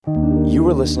You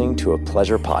are listening to a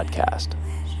Pleasure podcast.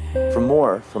 For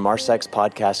more from our Sex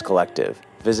Podcast Collective,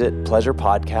 visit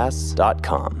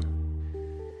pleasurepodcasts.com.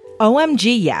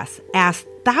 OMG Yes asked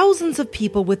thousands of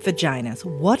people with vaginas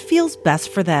what feels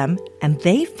best for them, and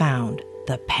they found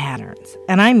the patterns.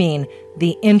 And I mean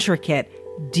the intricate,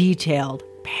 detailed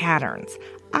patterns.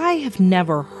 I have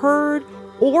never heard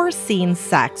or seen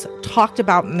sex talked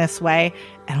about in this way,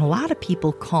 and a lot of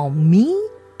people call me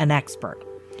an expert.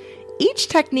 Each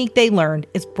technique they learned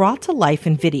is brought to life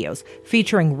in videos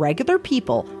featuring regular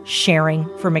people sharing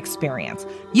from experience.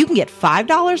 You can get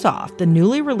 $5 off the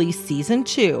newly released season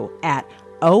 2 at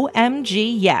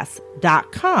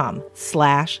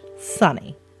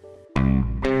omgyes.com/sunny.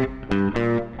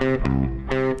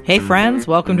 Hey friends,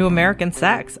 welcome to American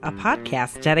Sex, a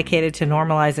podcast dedicated to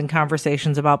normalizing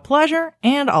conversations about pleasure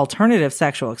and alternative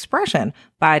sexual expression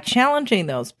by challenging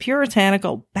those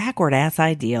puritanical, backward-ass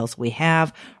ideals we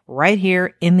have right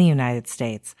here in the United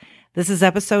States. This is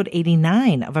episode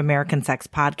 89 of American Sex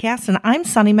Podcast, and I'm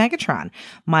Sunny Megatron.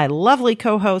 My lovely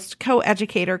co-host,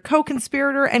 co-educator,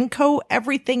 co-conspirator, and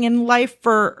co-everything in life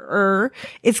for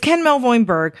is Ken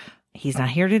Melvoin-Berg. He's not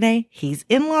here today. He's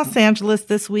in Los Angeles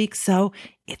this week, so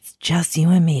it's just you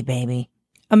and me, baby.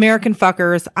 American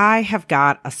fuckers, I have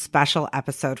got a special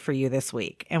episode for you this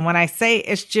week. And when I say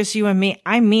it's just you and me,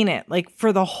 I mean it, like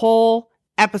for the whole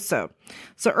episode.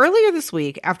 So earlier this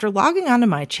week, after logging onto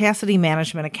my chastity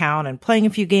management account and playing a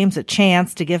few games at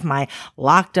chance to give my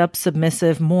locked up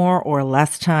submissive more or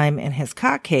less time in his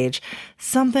cock cage,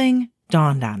 something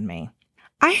dawned on me.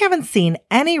 I haven't seen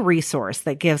any resource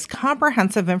that gives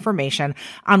comprehensive information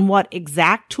on what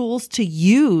exact tools to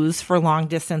use for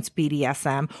long-distance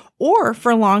BDSM or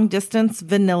for long-distance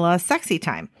vanilla sexy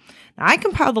time. Now, I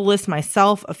compiled a list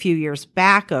myself a few years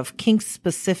back of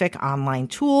kink-specific online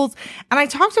tools, and I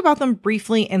talked about them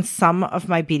briefly in some of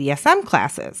my BDSM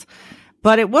classes.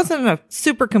 But it wasn't a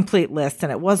super complete list,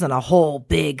 and it wasn't a whole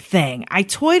big thing. I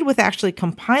toyed with actually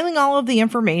compiling all of the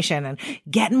information and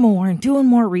getting more and doing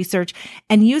more research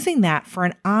and using that for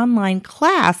an online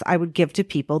class I would give to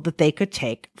people that they could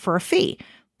take for a fee.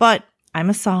 But I'm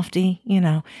a softie,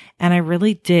 and I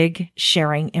really dig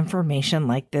sharing information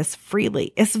like this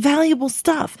freely. It's valuable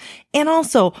stuff. And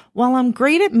also, while I'm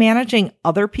great at managing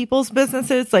other people's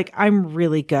businesses, like I'm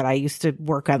really good. I used to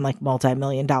work on like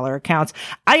multi-million-dollar accounts.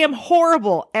 I am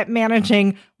horrible at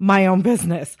managing my own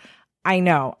business. I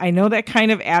know that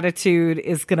kind of attitude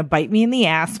is going to bite me in the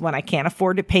ass when I can't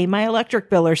afford to pay my electric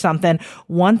bill or something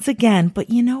once again. But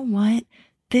you know what?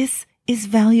 This is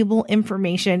valuable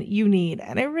information you need,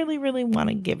 and I really, really want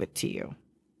to give it to you.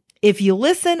 If you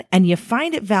listen and you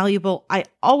find it valuable, I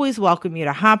always welcome you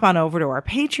to hop on over to our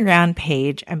Patreon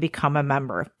page and become a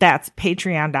member. That's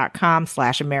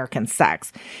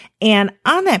patreon.com/AmericanSex. And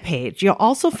on that page, you'll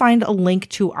also find a link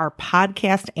to our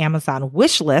podcast Amazon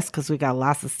wish list, because we got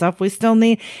lots of stuff we still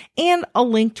need, and a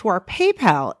link to our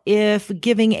PayPal if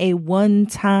giving a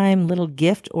one-time little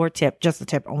gift or tip, just a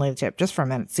tip, only the tip, just for a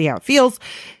minute, see how it feels,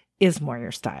 is more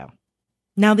your style.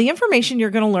 Now, the information you're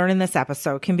going to learn in this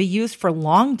episode can be used for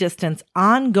long-distance,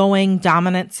 ongoing,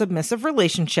 dominant, submissive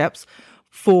relationships,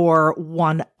 for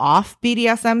one-off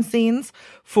BDSM scenes,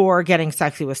 for getting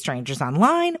sexy with strangers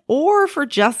online, or for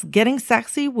just getting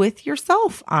sexy with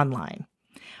yourself online.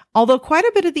 Although quite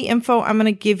a bit of the info I'm going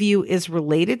to give you is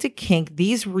related to kink,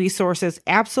 these resources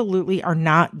absolutely are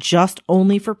not just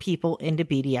only for people into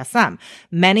BDSM.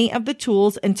 Many of the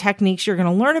tools and techniques you're going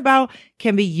to learn about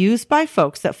can be used by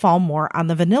folks that fall more on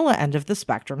the vanilla end of the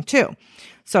spectrum too.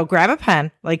 So grab a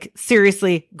pen, like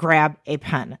seriously, grab a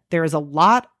pen. There is a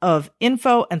lot of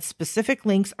info and specific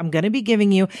links I'm going to be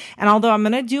giving you. And although I'm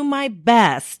going to do my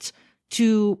best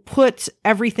to put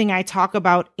everything I talk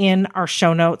about in our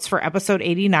show notes for episode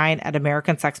 89 at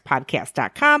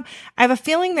americansexpodcast.com, I have a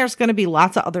feeling there's going to be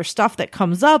lots of other stuff that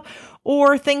comes up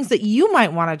or things that you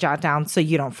might want to jot down so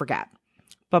you don't forget.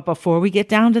 But before we get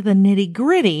down to the nitty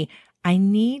gritty, I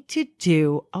need to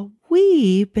do a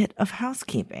wee bit of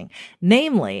housekeeping,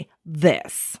 namely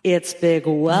this. It's big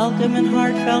welcome and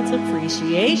heartfelt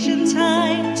appreciation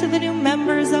time to the new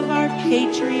members of our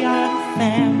Patreon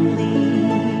family.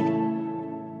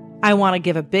 I want to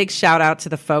give a big shout out to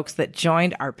the folks that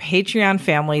joined our Patreon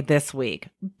family this week.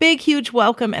 Big, huge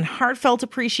welcome and heartfelt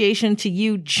appreciation to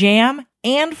you, Jam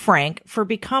and Frank, for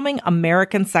becoming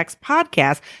American Sex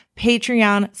Podcast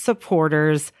Patreon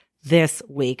supporters this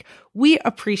week. We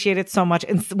appreciate it so much.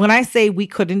 And when I say we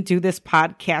couldn't do this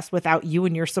podcast without you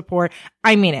and your support,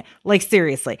 I mean it. Like,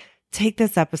 seriously. Take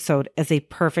this episode as a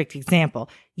perfect example.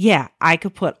 Yeah, I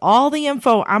could put all the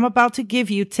info I'm about to give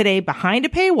you today behind a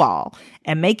paywall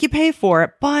and make you pay for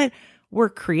it, but We're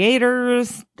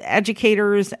creators,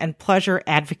 educators, and pleasure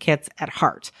advocates at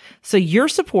heart. So your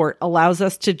support allows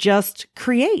us to just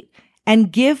create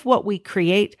and give what we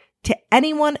create to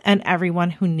anyone and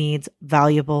everyone who needs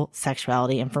valuable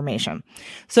sexuality information.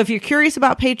 So if you're curious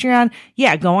about Patreon,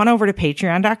 go on over to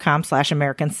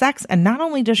patreon.com/AmericanSex. And not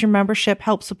only does your membership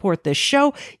help support this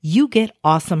show, you get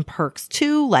awesome perks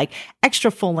too, like extra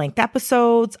full-length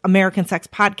episodes, American Sex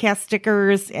podcast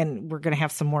stickers, and we're going to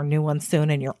have some more new ones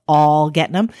soon, and you're all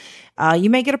getting them.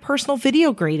 You may get a personal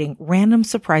video greeting, random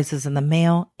surprises in the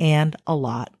mail, and a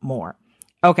lot more.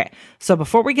 Okay, so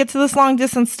before we get to this long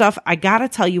distance stuff, I gotta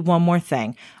tell you one more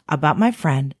thing about my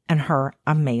friend and her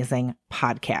amazing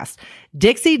podcast.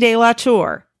 Dixie De La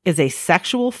Tour is a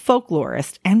sexual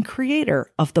folklorist and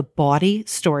creator of the Bawdy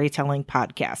Storytelling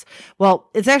Podcast. Well,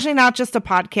 it's actually not just a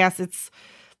podcast,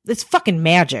 it's fucking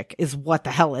magic is what the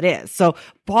hell it is. So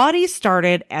Bawdy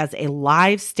started as a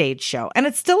live stage show, and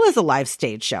it still is a live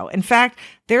stage show. In fact,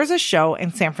 there's a show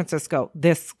in San Francisco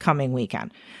this coming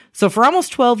weekend. So for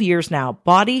almost 12 years now,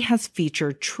 Bawdy has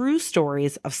featured true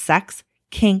stories of sex,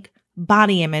 kink,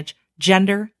 body image,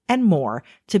 gender, and more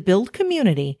to build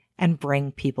community and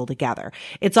bring people together.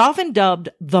 It's often dubbed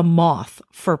the moth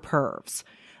for pervs.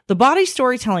 The Bawdy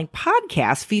Storytelling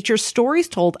Podcast features stories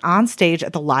told on stage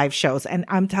at the live shows, and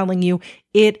I'm telling you,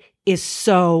 it is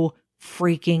so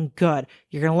freaking good.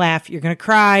 You're going to laugh, you're going to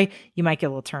cry, you might get a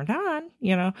little turned on,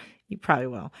 you probably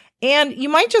will. And you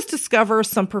might just discover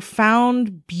some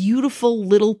profound, beautiful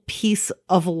little piece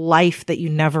of life that you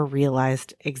never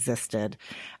realized existed.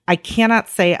 I cannot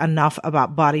say enough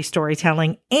about Bawdy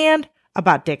Storytelling and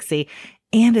about Dixie.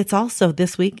 And it's also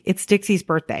this week, it's Dixie's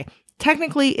birthday.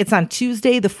 Technically, it's on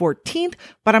Tuesday, the 14th,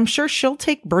 but I'm sure she'll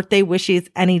take birthday wishes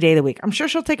any day of the week. I'm sure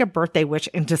she'll take a birthday wish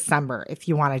in December if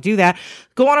you want to do that.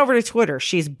 Go on over to Twitter.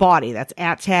 She's Bawdy. That's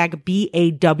 @BAWDY,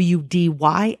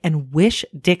 and wish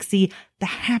Dixie the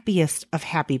happiest of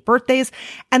happy birthdays.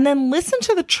 And then listen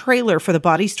to the trailer for the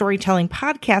Bawdy Storytelling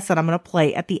Podcast that I'm going to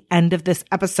play at the end of this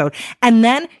episode. And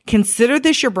then consider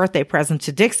this your birthday present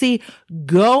to Dixie.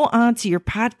 Go onto your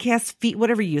podcast feed,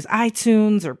 whatever you use,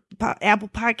 iTunes or Apple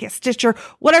Podcast, Stitcher,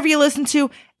 whatever you listen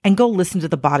to, and go listen to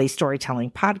the Bawdy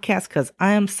Storytelling Podcast, because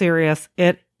I am serious.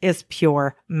 It is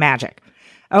pure magic.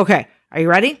 Okay, are you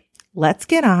ready? Let's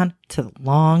get on to the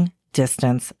long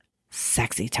distance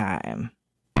sexy time.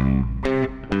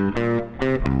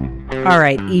 All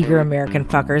right, eager American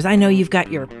fuckers, I know you've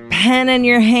got your pen in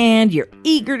your hand, you're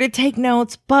eager to take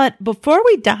notes, but before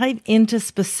we dive into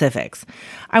specifics,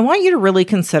 I want you to really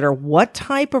consider what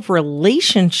type of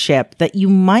relationship that you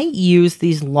might use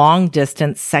these long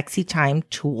distance sexy time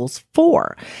tools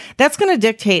for. That's going to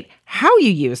dictate how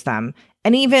you use them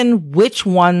and even which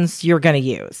ones you're going to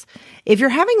use. If you're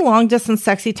having long distance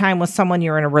sexy time with someone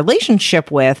you're in a relationship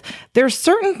with, there's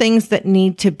certain things that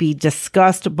need to be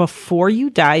discussed before you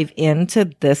dive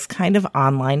into this kind of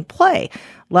online play.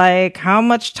 Like, how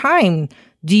much time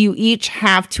do you each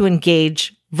have to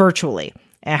engage virtually?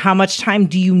 And how much time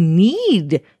do you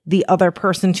need the other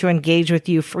person to engage with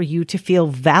you for you to feel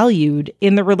valued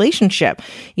in the relationship?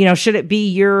 Should it be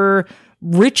your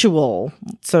ritual,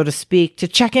 so to speak, to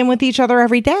check in with each other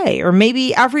every day, or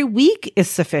maybe every week is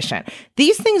sufficient?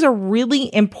 These things are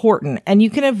really important, and you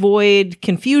can avoid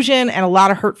confusion and a lot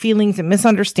of hurt feelings and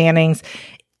misunderstandings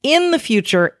in the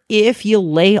future if you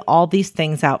lay all these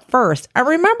things out first. And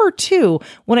remember too,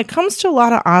 when it comes to a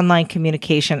lot of online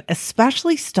communication,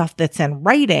 especially stuff that's in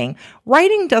writing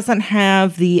doesn't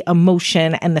have the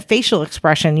emotion and the facial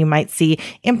expression you might see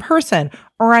in person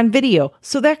or on video.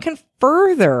 So that can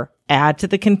further add to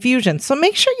the confusion. So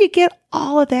make sure you get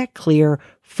all of that clear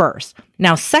first.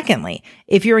 Now, secondly,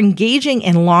 if you're engaging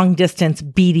in long distance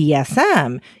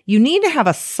BDSM, you need to have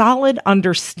a solid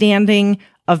understanding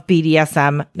of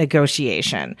BDSM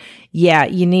negotiation. Yeah,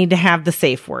 you need to have the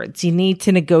safe words. You need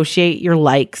to negotiate your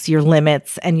likes, your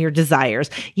limits, and your desires.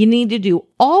 You need to do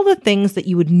all the things that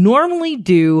you would normally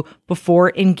do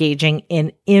before engaging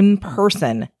in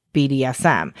in-person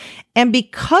BDSM. And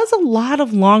because a lot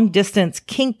of long distance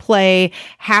kink play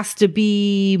has to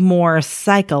be more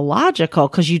psychological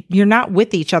because you're not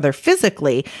with each other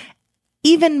physically,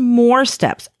 even more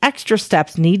steps, extra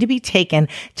steps need to be taken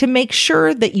to make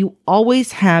sure that you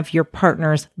always have your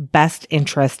partner's best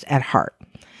interest at heart.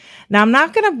 Now, I'm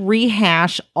not going to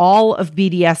rehash all of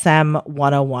BDSM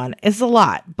 101. It's a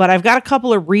lot, but I've got a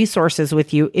couple of resources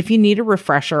with you if you need a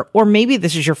refresher, or maybe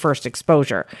this is your first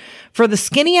exposure. For the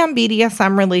skinny on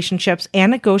BDSM relationships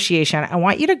and negotiation, I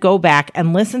want you to go back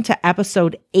and listen to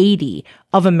episode 80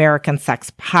 of American Sex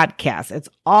Podcast. It's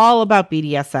all about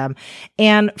BDSM.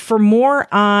 And for more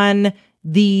on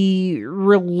the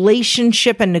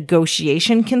relationship and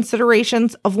negotiation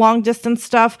considerations of long distance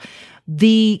stuff,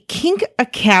 the Kink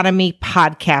Academy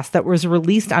podcast that was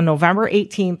released on November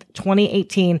 18th,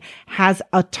 2018 has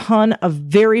a ton of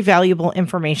very valuable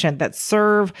information that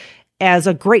serve as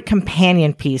a great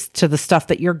companion piece to the stuff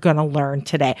that you're going to learn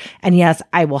today. And yes,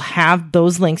 I will have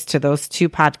those links to those two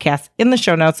podcasts in the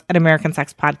show notes at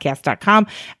americansexpodcast.com,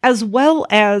 as well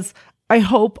as I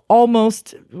hope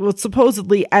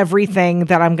supposedly everything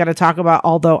that I'm going to talk about,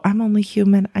 although I'm only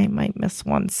human, I might miss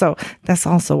one. So that's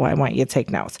also why I want you to take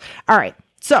notes. All right.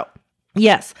 So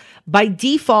yes, by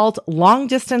default, long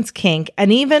distance kink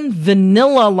and even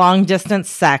vanilla long distance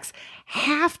sex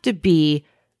have to be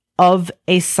of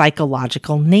a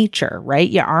psychological nature, right?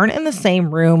 You aren't in the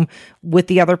same room with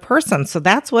the other person. So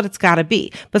that's what it's got to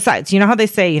be. Besides, you know how they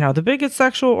say, the biggest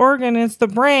sexual organ is the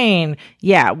brain.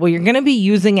 Yeah, well, you're going to be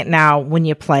using it now when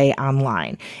you play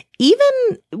online. Even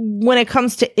when it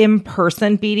comes to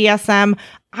in-person BDSM,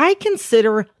 I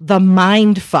consider the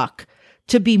mind fuck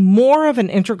to be more of an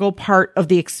integral part of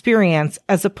the experience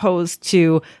as opposed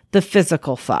to the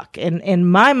physical fuck. In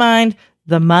my mind,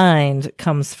 the mind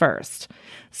comes first.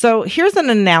 So here's an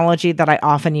analogy that I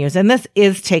often use, and this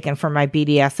is taken from my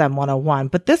BDSM 101,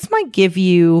 but this might give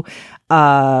you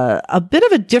a bit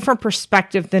of a different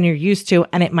perspective than you're used to,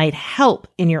 and it might help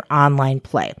in your online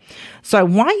play. So I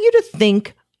want you to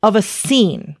think of a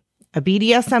scene, a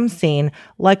BDSM scene,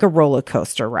 like a roller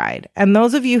coaster ride. And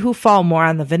those of you who fall more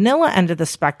on the vanilla end of the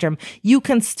spectrum, you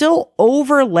can still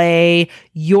overlay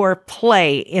your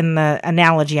play in the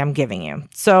analogy I'm giving you.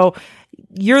 So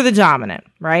you're the dominant,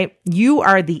 right? You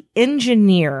are the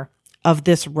engineer of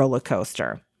this roller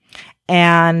coaster.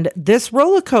 And this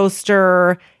roller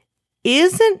coaster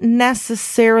isn't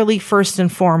necessarily first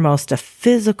and foremost a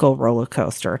physical roller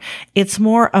coaster. It's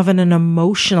more of an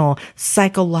emotional,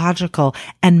 psychological,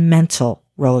 and mental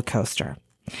roller coaster.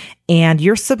 And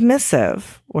your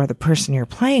submissive, or the person you're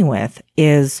playing with,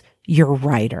 is your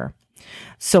rider.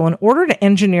 So in order to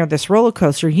engineer this roller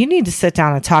coaster, you need to sit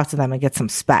down and talk to them and get some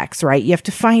specs, right? You have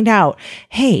to find out,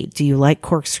 hey, do you like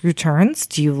corkscrew turns?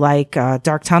 Do you like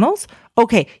dark tunnels?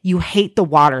 Okay, you hate the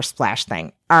water splash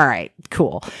thing. All right,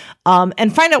 cool.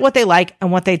 And find out what they like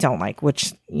and what they don't like,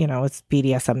 which, it's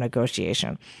BDSM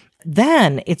negotiation.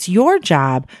 Then it's your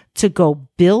job to go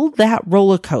build that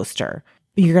roller coaster.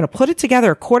 You're going to put it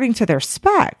together according to their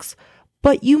specs,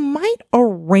 but you might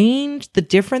arrange the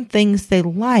different things they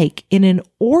like in an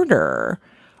order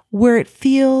where it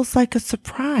feels like a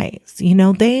surprise.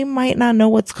 They might not know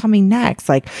what's coming next.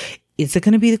 Like, is it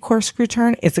going to be the corkscrew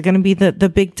turn? Is it going to be the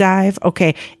big dive?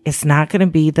 Okay, it's not going to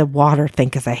be the water thing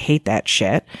because I hate that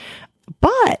shit.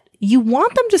 But you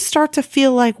want them to start to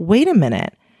feel like, wait a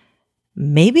minute,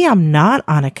 maybe I'm not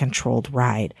on a controlled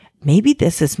ride. Maybe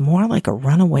this is more like a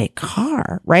runaway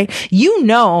car, right? You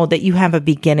know that you have a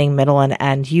beginning, middle, and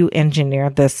end. You engineer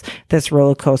this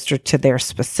roller coaster to their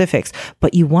specifics,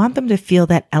 but you want them to feel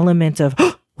that element of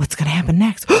what's going to happen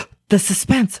next, the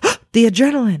suspense, the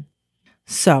adrenaline.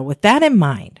 So with that in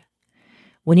mind,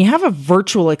 when you have a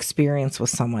virtual experience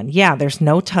with someone, there's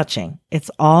no touching.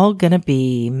 It's all going to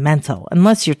be mental,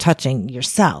 unless you're touching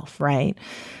yourself, right?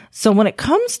 So when it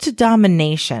comes to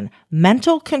domination,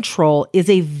 mental control is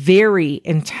a very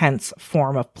intense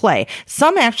form of play.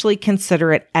 Some actually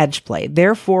consider it edge play.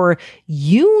 Therefore,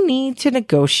 you need to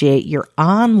negotiate your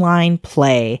online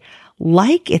play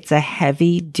like it's a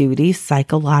heavy-duty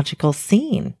psychological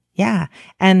scene. Yeah.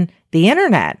 And the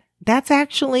internet, that's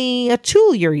actually a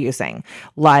tool you're using,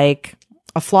 like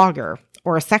a flogger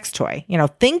or a sex toy.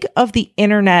 Think of the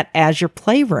internet as your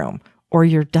playroom or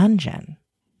your dungeon.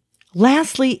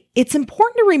 Lastly, it's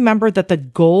important to remember that the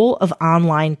goal of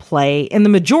online play, in the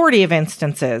majority of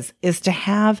instances, is to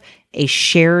have a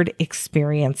shared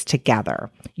experience together.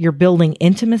 You're building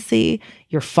intimacy,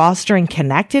 you're fostering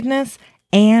connectedness,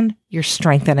 and you're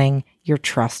strengthening your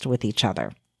trust with each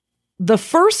other. The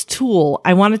first tool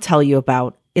I want to tell you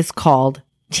about is called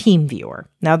TeamViewer.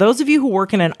 Now, those of you who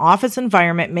work in an office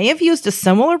environment may have used a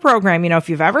similar program. If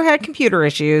you've ever had computer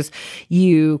issues,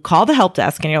 you call the help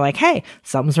desk and you're like, hey,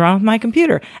 something's wrong with my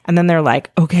computer. And then they're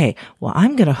like, okay, well,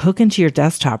 I'm going to hook into your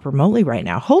desktop remotely right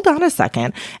now. Hold on a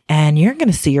second. And you're going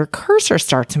to see your cursor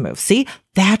start to move. See,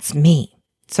 that's me.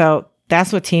 So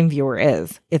that's what TeamViewer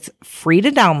is. It's free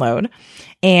to download.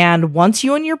 And once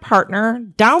you and your partner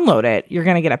download it, you're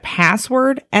going to get a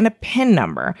password and a PIN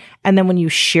number. And then when you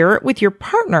share it with your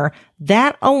partner,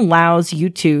 that allows you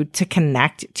two to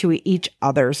connect to each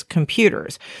other's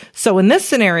computers. So in this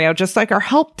scenario, just like our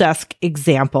help desk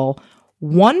example,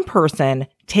 one person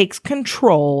takes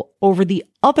control over the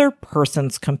other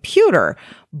person's computer,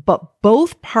 but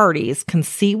both parties can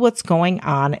see what's going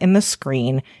on in the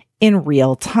screen in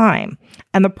real time.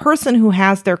 And the person who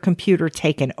has their computer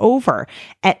taken over,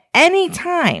 at any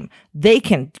time, they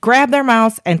can grab their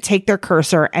mouse and take their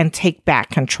cursor and take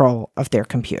back control of their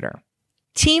computer.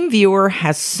 TeamViewer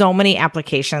has so many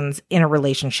applications in a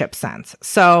relationship sense.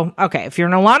 So, okay, if you're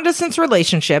in a long-distance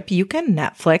relationship, you can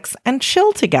Netflix and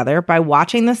chill together by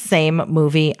watching the same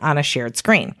movie on a shared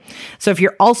screen. So if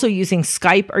you're also using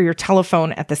Skype or your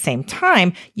telephone at the same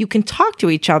time, you can talk to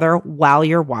each other while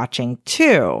you're watching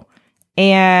too.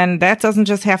 And that doesn't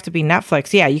just have to be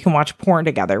Netflix. Yeah, you can watch porn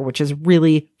together, which is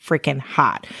really freaking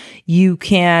hot. You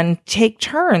can take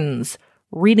turns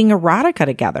reading erotica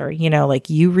together. You know, like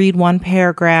you read one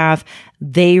paragraph,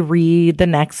 they read the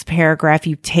next paragraph,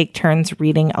 you take turns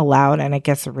reading aloud, and it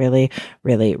gets really,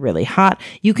 really, really hot.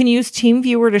 You can use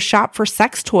TeamViewer to shop for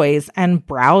sex toys and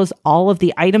browse all of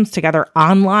the items together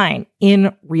online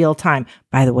in real time.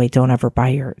 By the way, don't ever buy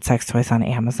your sex toys on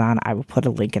Amazon. I will put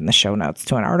a link in the show notes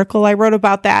to an article I wrote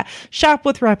about that. Shop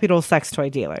with reputable sex toy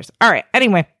dealers. All right.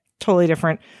 Anyway, totally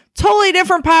different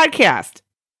podcast.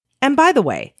 And by the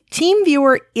way,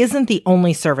 TeamViewer isn't the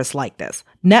only service like this.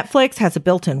 Netflix has a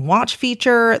built-in watch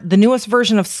feature. The newest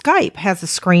version of Skype has a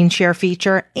screen share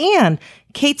feature. And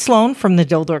Kate Sloan from the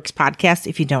Dildorks podcast,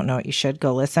 if you don't know it, you should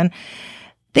go listen.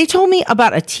 They told me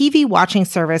about a TV watching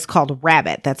service called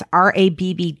Rabbit. That's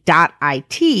RABB.IT.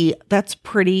 That's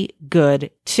pretty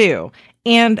good too.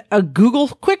 And a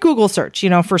quick Google search,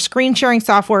 for screen sharing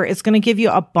software is going to give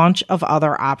you a bunch of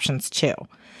other options too.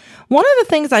 One of the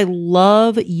things I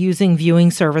love using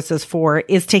viewing services for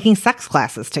is taking sex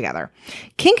classes together.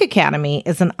 Kink Academy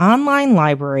is an online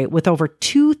library with over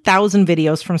 2,000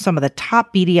 videos from some of the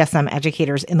top BDSM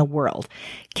educators in the world.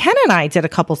 Ken and I did a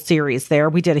couple series there.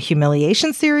 We did a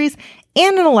humiliation series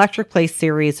and an electric play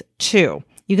series too.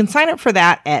 You can sign up for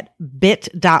that at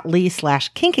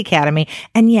bit.ly/Kink Academy.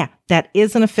 And yeah, that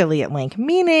is an affiliate link,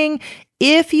 meaning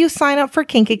if you sign up for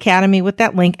Kink Academy with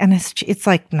that link, and it's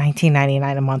like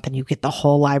 $19.99 a month and you get the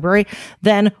whole library,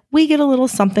 then we get a little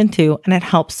something too, and it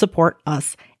helps support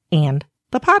us and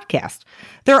the podcast.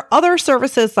 There are other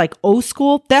services like O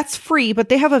School, that's free, but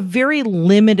they have a very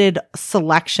limited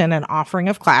selection and offering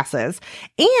of classes.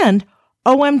 And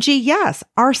OMG Yes,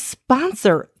 our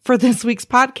sponsor for this week's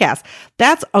podcast.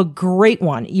 That's a great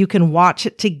one. You can watch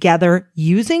it together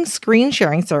using screen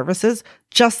sharing services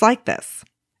just like this.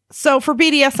 So for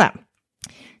BDSM,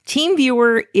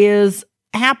 TeamViewer is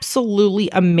absolutely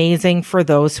amazing for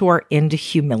those who are into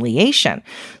humiliation.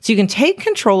 So you can take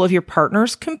control of your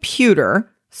partner's computer.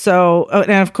 So,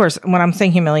 and of course, when I'm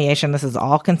saying humiliation, this is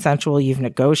all consensual. You've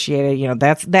negotiated,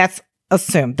 that's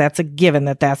assumed. That's a given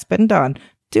that's been done.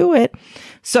 Do it.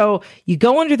 So you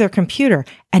go under their computer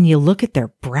and you look at their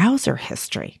browser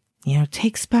history.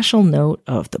 Take special note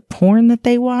of the porn that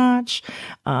they watch.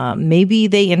 Maybe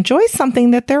they enjoy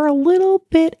something that they're a little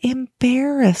bit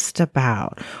embarrassed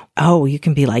about. Oh, you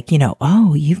can be like,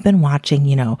 you've been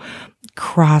watching,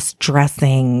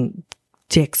 cross-dressing,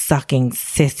 dick-sucking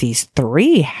sissies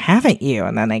 3, haven't you?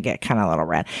 And then they get kind of a little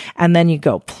red. And then you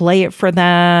go play it for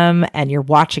them and you're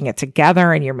watching it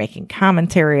together and you're making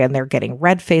commentary and they're getting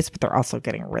red-faced, but they're also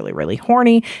getting really, really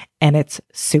horny and it's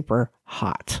super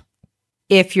hot.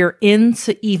 If you're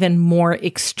into even more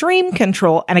extreme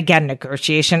control, and again,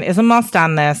 negotiation is a must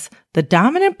on this, the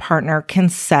dominant partner can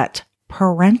set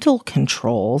parental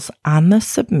controls on the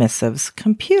submissive's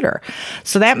computer.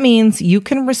 So that means you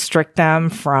can restrict them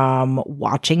from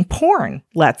watching porn,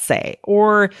 let's say,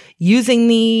 or using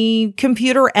the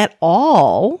computer at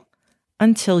all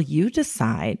until you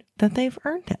decide that they've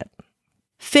earned it.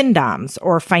 FinDoms,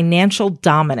 or financial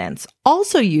dominants,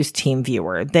 also use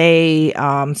TeamViewer. They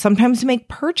sometimes make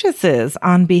purchases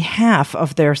on behalf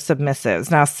of their submissives.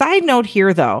 Now, side note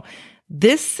here, though,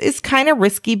 this is kind of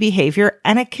risky behavior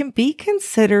and it can be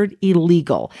considered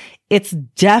illegal. It's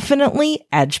definitely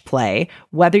edge play,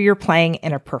 whether you're playing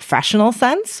in a professional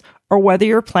sense or whether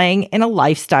you're playing in a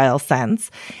lifestyle sense.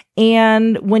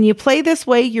 And when you play this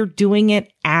way, you're doing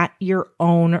it at your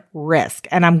own risk.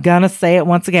 And I'm going to say it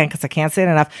once again, because I can't say it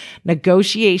enough.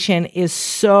 Negotiation is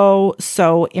so,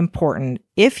 so important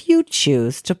if you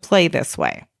choose to play this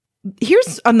way.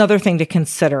 Here's another thing to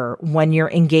consider when you're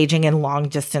engaging in long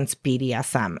distance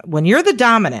BDSM. When you're the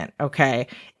dominant, okay,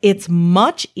 it's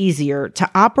much easier to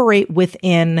operate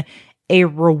within a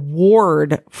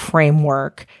reward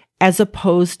framework as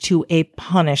opposed to a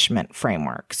punishment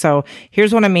framework. So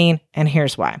here's what I mean, and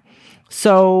here's why.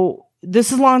 So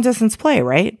this is long distance play,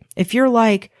 right? If you're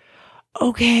like,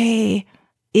 okay,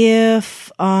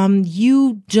 if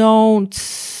you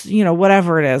don't,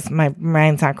 whatever it is, my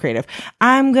mind's not creative.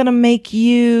 I'm going to make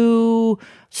you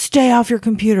stay off your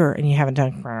computer and you haven't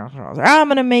done parental controls. Or I'm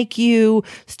going to make you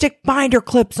stick binder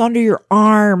clips under your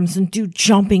arms and do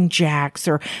jumping jacks.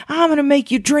 Or I'm going to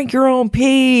make you drink your own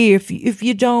pee if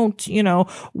you don't,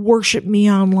 worship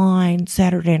me online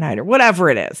Saturday night or whatever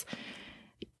it is.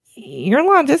 You're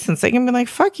long distance. They can be like,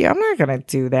 fuck you. I'm not going to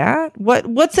do that.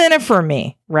 What's in it for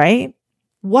me? Right?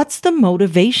 What's the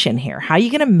motivation here? How are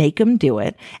you going to make them do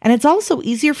it? And it's also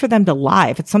easier for them to lie.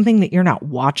 If it's something that you're not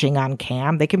watching on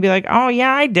cam, they can be like, oh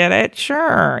yeah, I did it.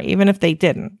 Sure. Even if they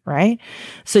didn't, right?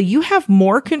 So you have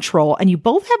more control and you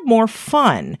both have more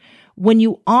fun when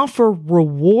you offer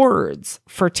rewards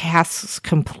for tasks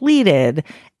completed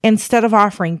instead of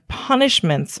offering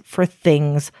punishments for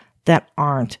things that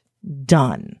aren't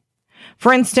done.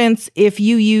 For instance, if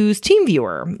you use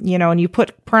TeamViewer, and you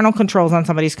put parental controls on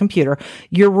somebody's computer,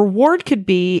 your reward could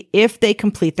be if they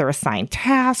complete their assigned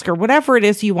task or whatever it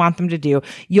is you want them to do,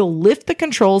 you'll lift the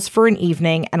controls for an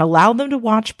evening and allow them to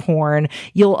watch porn.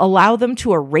 You'll allow them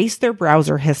to erase their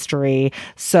browser history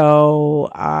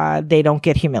so they don't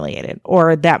get humiliated.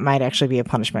 Or that might actually be a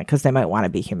punishment because they might want to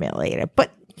be humiliated.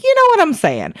 But you know what I'm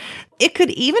saying? It could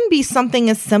even be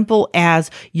something as simple as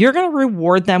you're going to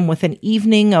reward them with an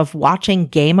evening of watching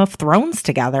Game of Thrones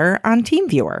together on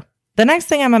TeamViewer. The next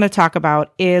thing I'm going to talk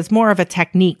about is more of a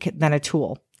technique than a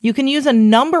tool. You can use a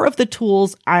number of the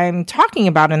tools I'm talking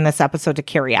about in this episode to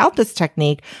carry out this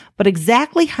technique, but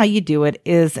exactly how you do it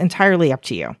is entirely up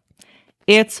to you.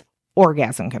 It's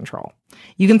orgasm control.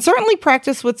 You can certainly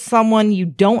practice with someone you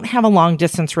don't have a long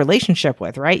distance relationship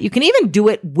with, right? You can even do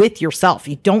it with yourself.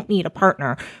 You don't need a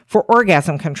partner for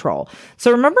orgasm control.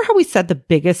 So remember how we said the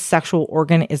biggest sexual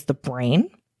organ is the brain?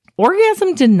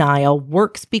 Orgasm denial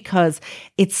works because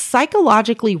it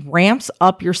psychologically ramps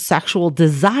up your sexual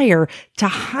desire to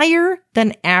higher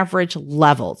than average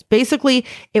levels. Basically,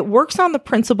 it works on the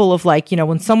principle of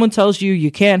when someone tells you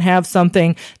you can't have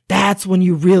something, that's when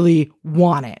you really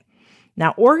want it.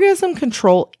 Now, orgasm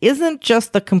control isn't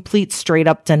just the complete straight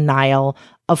up denial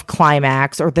of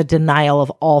climax or the denial of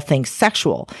all things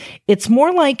sexual. It's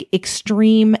more like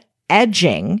extreme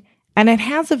edging, and it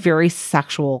has a very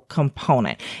sexual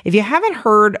component. If you haven't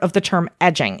heard of the term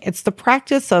edging, it's the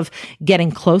practice of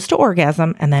getting close to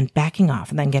orgasm and then backing off,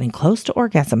 and then getting close to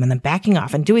orgasm and then backing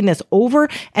off, and doing this over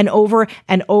and over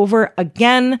and over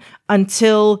again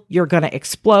until you're going to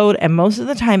explode. And most of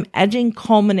the time, edging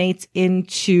culminates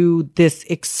into this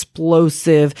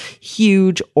explosive,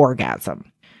 huge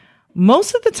orgasm.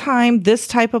 Most of the time, this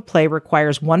type of play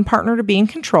requires one partner to be in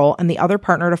control and the other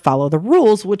partner to follow the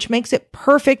rules, which makes it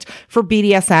perfect for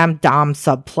BDSM dom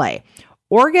sub play.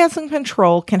 Orgasm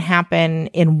control can happen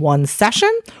in one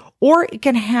session, or it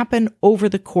can happen over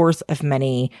the course of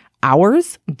many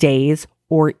hours, days,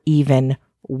 or even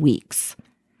weeks.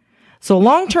 So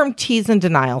long-term tease and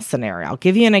denial scenario. I'll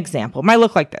give you an example. It might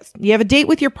look like this. You have a date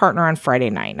with your partner on Friday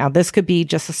night. Now, this could be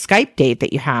just a Skype date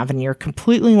that you have and you're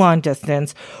completely long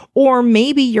distance, or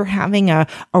maybe you're having a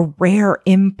rare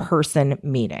in-person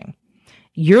meeting.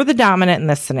 You're the dominant in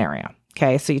this scenario.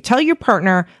 Okay, so you tell your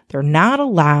partner they're not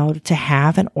allowed to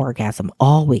have an orgasm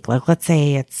all week. Like, let's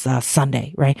say it's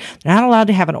Sunday, right? They're not allowed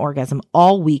to have an orgasm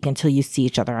all week until you see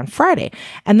each other on Friday.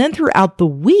 And then throughout the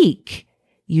week,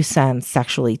 you send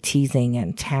sexually teasing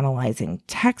and tantalizing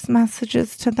text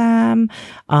messages to them.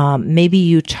 Maybe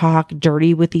you talk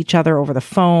dirty with each other over the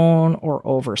phone or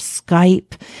over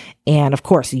Skype. And of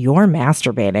course, you're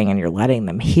masturbating and you're letting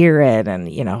them hear it. And,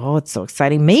 it's so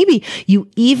exciting. Maybe you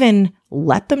even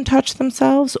let them touch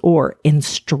themselves or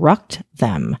instruct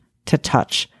them to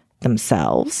touch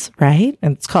themselves, right?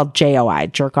 And it's called JOI,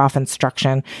 jerk off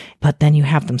instruction. But then you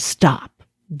have them stop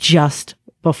just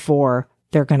before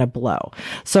they're going to blow.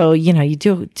 So, you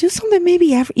do something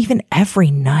maybe even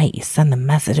every night. Send the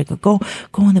message, go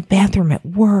in the bathroom at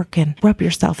work and rub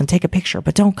yourself and take a picture,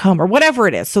 but don't come, or whatever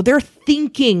it is. So they're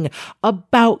thinking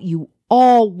about you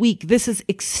all week. This is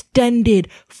extended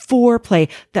foreplay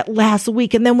that lasts a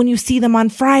week. And then when you see them on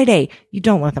Friday, you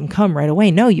don't let them come right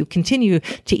away. No, you continue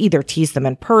to either tease them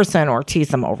in person or tease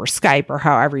them over Skype or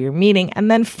however you're meeting. And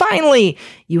then finally,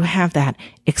 you have that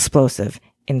explosive,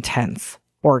 intense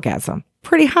orgasm.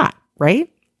 Pretty hot,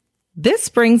 right? This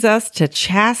brings us to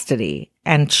chastity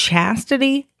and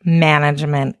chastity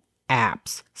management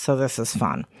apps. So this is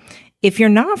fun. If you're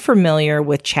not familiar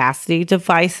with chastity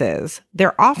devices,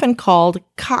 they're often called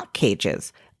cock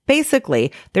cages.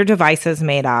 Basically, they're devices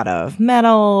made out of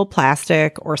metal,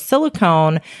 plastic, or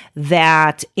silicone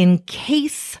that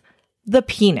encase the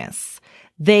penis.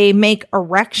 They make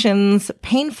erections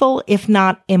painful, if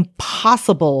not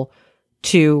impossible,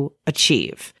 to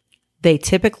achieve. They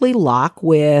typically lock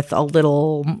with a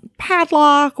little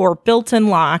padlock or built-in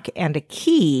lock and a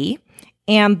key.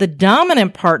 And the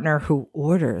dominant partner who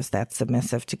orders that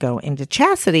submissive to go into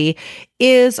chastity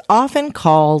is often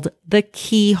called the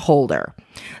key holder.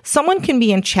 Someone can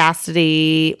be in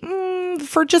chastity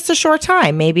for just a short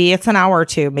time. Maybe it's an hour or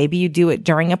two. Maybe you do it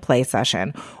during a play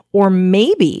session. Or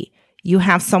maybe you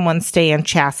have someone stay in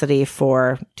chastity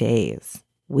for days,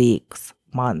 weeks,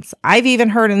 months. I've even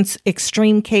heard in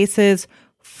extreme cases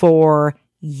for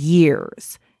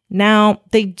years. Now,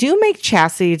 they do make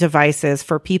chastity devices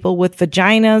for people with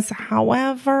vaginas.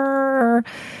 However,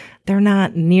 they're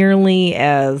not nearly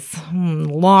as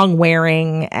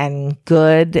long-wearing and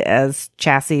good as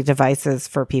chastity devices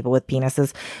for people with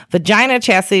penises. Vagina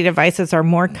chastity devices are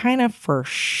more kind of for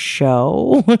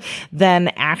show than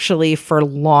actually for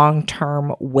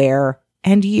long-term wear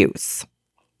and use.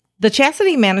 The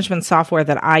chastity management software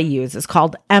that I use is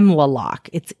called EmlaLock.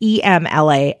 It's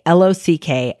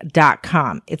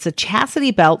EmlaLock.com. It's a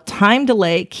chastity belt time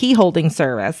delay key holding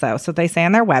service. That's what they say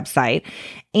on their website.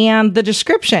 And the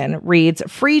description reads,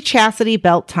 free chastity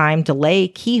belt time delay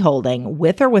key holding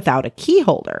with or without a key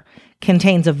holder.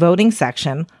 Contains a voting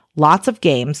section, lots of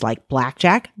games like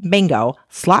blackjack, bingo,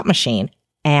 slot machine,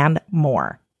 and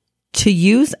more. To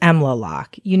use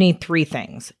EmlaLock, you need three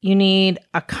things. You need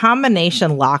a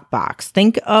combination lockbox.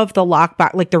 Think of the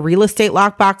lockbox, like the real estate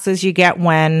lockboxes you get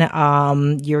when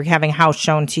you're having a house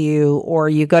shown to you, or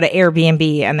you go to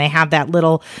Airbnb and they have that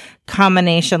little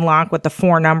combination lock with the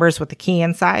 4 numbers with the key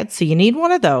inside. So you need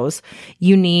one of those.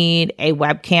 You need a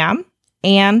webcam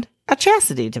and a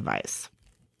chastity device.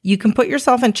 You can put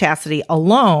yourself in chastity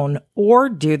alone or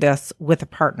do this with a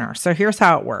partner. So here's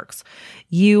how it works.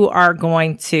 You are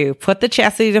going to put the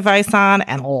chastity device on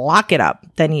and lock it up.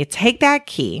 Then you take that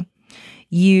key,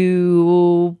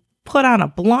 you put on a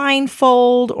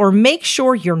blindfold, or make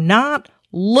sure you're not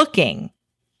looking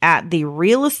at the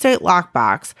real estate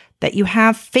lockbox that you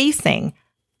have facing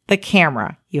the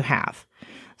camera you have.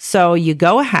 So you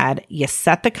go ahead, you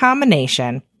set the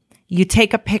combination, you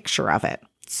take a picture of it.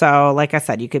 So like I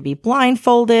said, you could be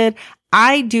blindfolded.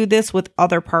 I do this with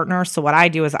other partners. So what I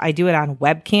do is I do it on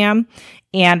webcam,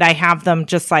 and I have them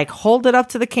just like hold it up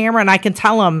to the camera, and I can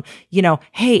tell them, you know,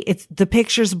 hey, the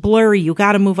picture's blurry. You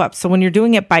got to move up. So when you're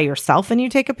doing it by yourself and you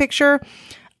take a picture,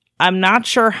 I'm not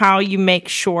sure how you make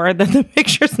sure that the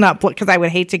picture's not because I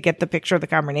would hate to get the picture of the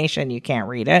combination. You can't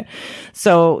read it.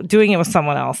 So doing it with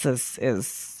someone else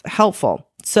is helpful.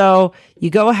 So you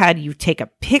go ahead, you take a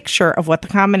picture of what the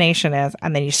combination is,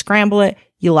 and then you scramble it,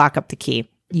 you lock up the key.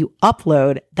 You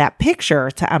upload that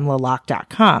picture to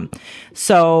EmlaLock.com.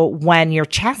 So when your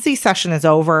chastity session is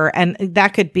over, and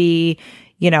that could be,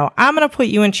 you know, I'm going to put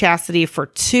you in chastity for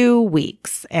 2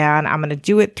 weeks, and I'm going to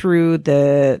do it through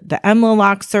the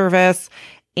EmlaLock service.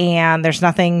 And there's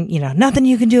nothing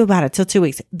you can do about it till 2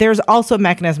 weeks. There's also a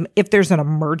mechanism. If there's an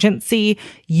emergency,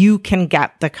 you can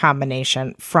get the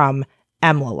combination from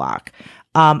EmlaLock.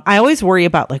 I always worry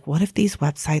about what if these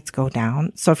websites go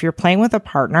down? So if you're playing with a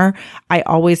partner, I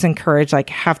always encourage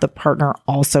have the partner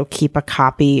also keep a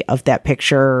copy of that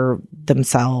picture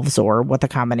themselves or what the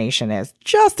combination is,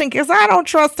 just in case. I don't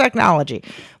trust technology.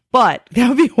 But that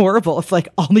would be horrible if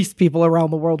all these people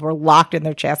around the world were locked in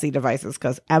their chastity devices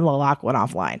because EmlaLock went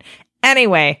offline.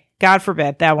 Anyway, God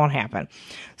forbid, that won't happen.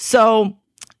 So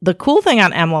the cool thing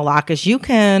on EmlaLock is you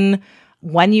can,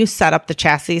 when you set up the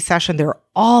chastity session, there are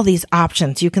all these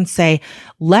options. You can say,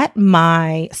 let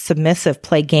my submissive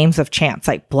play games of chance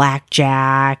like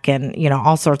blackjack and,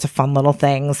 all sorts of fun little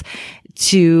things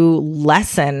to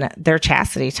lessen their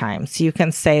chastity time. So you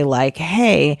can say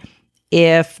hey,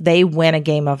 if they win a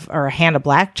game of or a hand of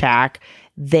blackjack,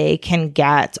 they can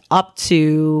get up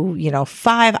to,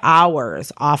 5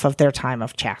 hours off of their time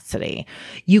of chastity.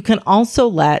 You can also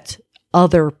let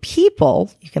other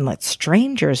people, you can let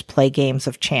strangers play games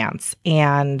of chance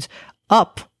and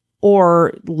up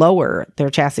or lower their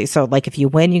chastity. So if you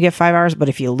win, you get 5 hours, but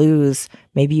if you lose,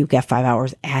 maybe you get 5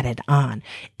 hours added on.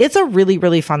 It's a really,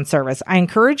 really fun service. I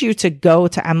encourage you to go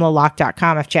to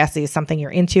EmlaLock.com if chastity is something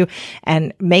you're into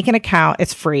and make an account.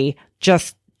 It's free.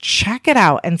 Just check it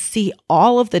out and see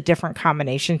all of the different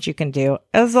combinations you can do.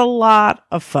 It's a lot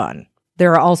of fun.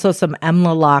 There are also some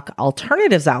EmlaLock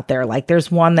alternatives out there.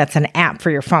 There's one that's an app for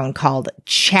your phone called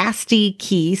Chastity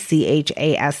Key,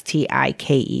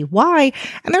 CHASTIKEY,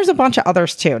 and there's a bunch of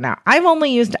others too. Now, I've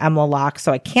only used EmlaLock,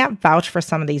 so I can't vouch for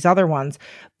some of these other ones,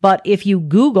 but if you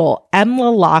Google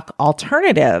EmlaLock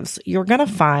alternatives, you're going to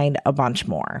find a bunch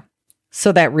more.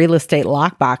 So that real estate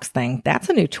lockbox thing, that's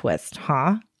a new twist,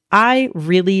 huh? I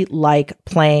really like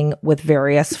playing with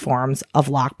various forms of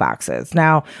lockboxes.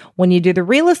 Now, when you do the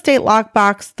real estate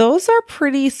lockbox, those are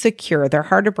pretty secure. They're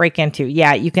hard to break into.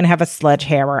 Yeah, you can have a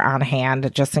sledgehammer on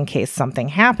hand just in case something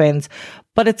happens,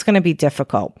 but it's going to be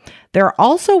difficult. There are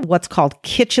also what's called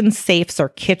kitchen safes or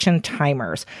kitchen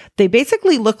timers. They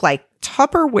basically look like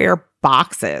Tupperware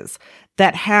boxes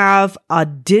that have a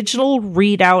digital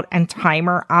readout and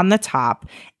timer on the top.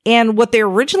 And what they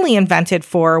originally invented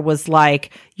for was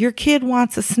like, your kid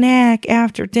wants a snack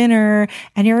after dinner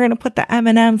and you're going to put the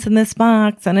M&Ms in this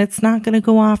box and it's not going to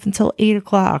go off until 8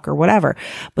 o'clock or whatever.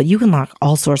 But you can lock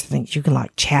all sorts of things. You can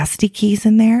lock chastity keys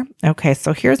in there. Okay,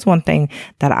 so here's one thing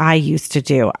that I used to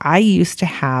do. I used to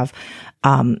have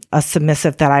a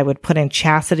submissive that I would put in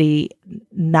chastity,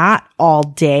 not all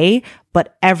day,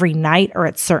 but every night or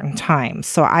at certain times.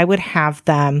 So I would have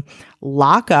them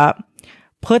lock up,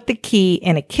 put the key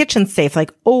in a kitchen safe,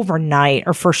 like overnight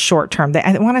or for short term.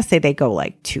 I want to say they go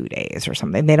like 2 days or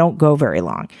something. They don't go very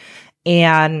long.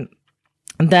 And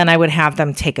then I would have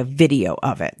them take a video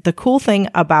of it. The cool thing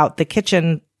about the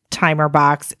kitchen timer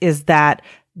box is that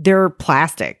they're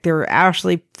plastic. They're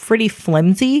actually pretty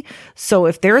flimsy. So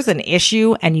if there's an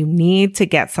issue and you need to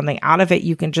get something out of it,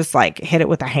 you can just like hit it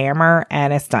with a hammer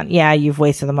and it's done. Yeah, you've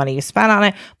wasted the money you spent on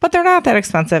it, but they're not that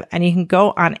expensive. And you can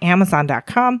go on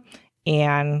Amazon.com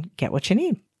and get what you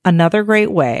need. Another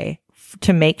great way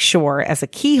to make sure as a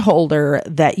key holder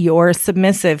that your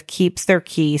submissive keeps their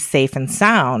key safe and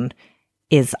sound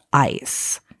is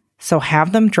ice. So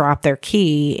have them drop their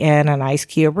key in an ice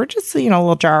cube or just, a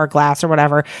little jar of glass or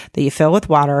whatever that you fill with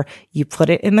water. You put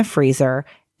it in the freezer.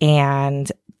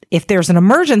 And if there's an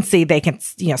emergency, they can,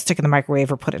 stick in the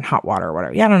microwave or put it in hot water or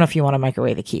whatever. Yeah, I don't know if you want to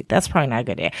microwave the key. That's probably not a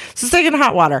good idea. So stick it in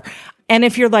hot water. And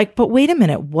if you're like, but wait a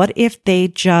minute, what if they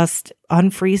just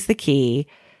unfreeze the key,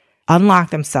 unlock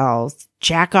themselves,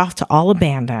 jack off to all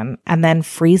abandon, and then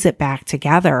freeze it back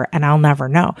together, and I'll never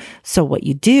know. So what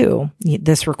you do,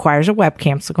 this requires a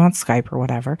webcam, so go on Skype or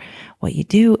whatever. What you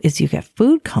do is you get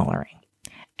food coloring,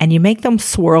 and you make them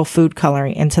swirl food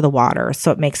coloring into the water so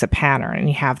it makes a pattern, and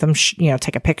you have them,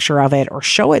 take a picture of it or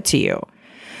show it to you.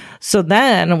 So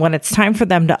then when it's time for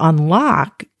them to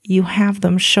unlock, you have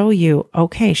them show you,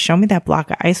 okay, show me that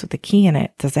block of ice with the key in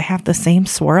it. Does it have the same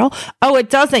swirl? Oh, it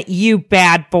doesn't, you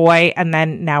bad boy. And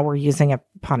then now we're using a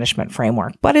punishment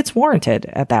framework, but it's warranted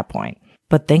at that point.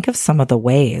 But think of some of the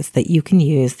ways that you can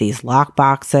use these lock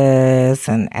boxes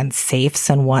and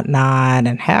safes and whatnot,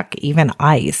 and heck, even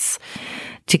ice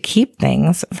to keep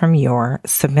things from your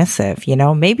submissive.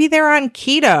 Maybe they're on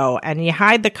keto and you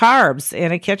hide the carbs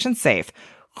in a kitchen safe.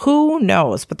 Who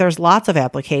knows? But there's lots of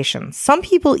applications. Some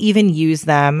people even use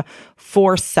them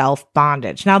for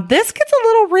self-bondage. Now, this gets a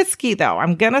little risky, though.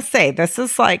 I'm going to say this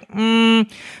is like,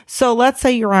 so let's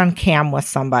say you're on cam with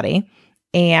somebody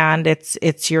and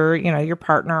it's your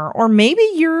partner, or maybe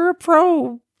you're a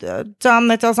pro dumb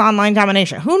that does online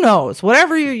domination. Who knows?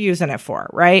 Whatever you're using it for,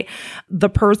 right? The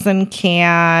person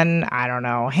can,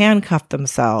 handcuff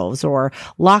themselves or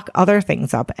lock other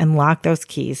things up and lock those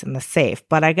keys in the safe.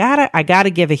 But I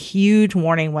gotta give a huge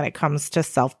warning when it comes to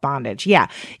self-bondage. Yeah,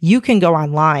 you can go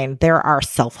online. There are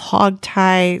self-hog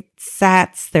tie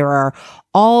sets. There are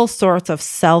all sorts of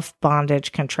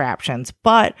self-bondage contraptions,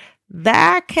 but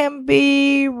that can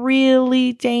be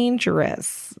really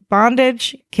dangerous.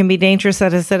 Bondage can be dangerous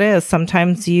as it is.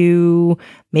 Sometimes you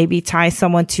maybe tie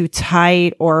someone too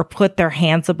tight or put their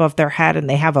hands above their head and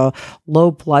they have a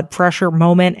low blood pressure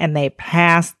moment and they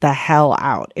pass the hell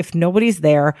out. If nobody's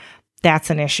there, that's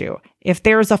an issue. If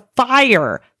there's a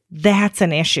fire, that's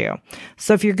an issue.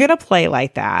 So if you're going to play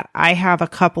like that, I have a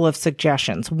couple of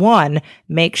suggestions. One,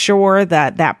 make sure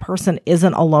that that person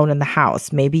isn't alone in the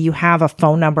house. Maybe you have a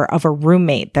phone number of a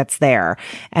roommate that's there.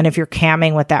 And if you're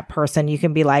camming with that person, you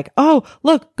can be like, oh,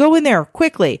 look, go in there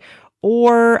quickly.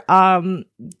 Or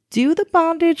do the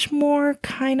bondage more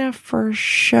kind of for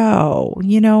show,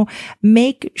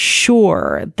 make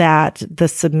sure that the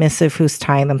submissive who's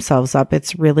tying themselves up,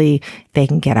 they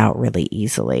can get out really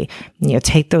easily.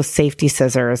 Take those safety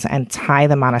scissors and tie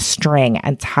them on a string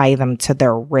and tie them to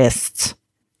their wrists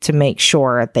to make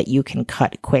sure that you can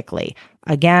cut quickly.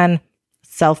 Again,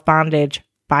 self-bondage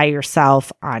by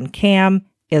yourself on cam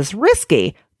is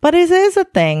risky, but it is a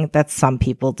thing that some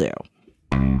people do.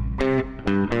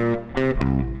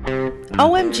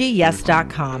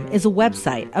 OMGYes.com is a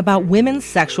website about women's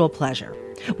sexual pleasure.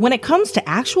 When it comes to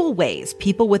actual ways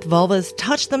people with vulvas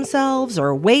touch themselves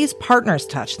or ways partners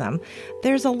touch them,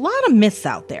 there's a lot of myths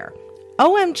out there.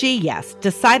 OMG Yes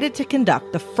decided to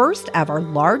conduct the first ever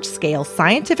large-scale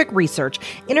scientific research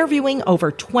interviewing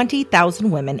over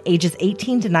 20,000 women ages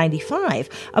 18 to 95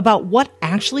 about what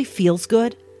actually feels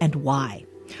good and why.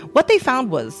 What they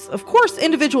found was, of course,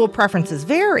 individual preferences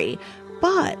vary,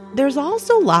 but there's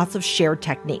also lots of shared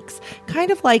techniques,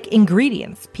 kind of like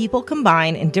ingredients people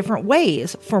combine in different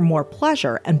ways for more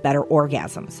pleasure and better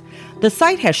orgasms. The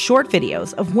site has short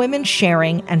videos of women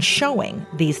sharing and showing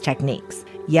these techniques.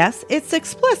 Yes, it's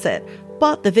explicit,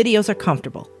 but the videos are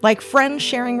comfortable, like friends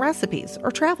sharing recipes or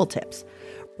travel tips.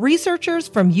 Researchers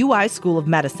from UI School of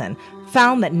Medicine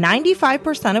found that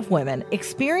 95% of women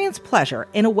experience pleasure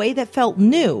in a way that felt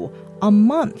new a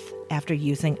month after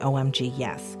using OMG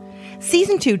Yes.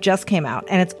 Season 2 just came out,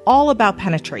 and it's all about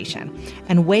penetration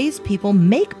and ways people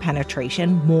make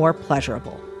penetration more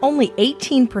pleasurable. Only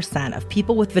 18% of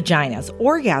people with vaginas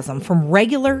orgasm from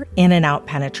regular in and out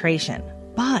penetration.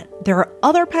 But there are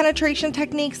other penetration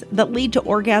techniques that lead to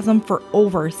orgasm for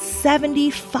over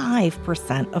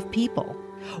 75% of people.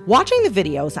 Watching the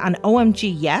videos on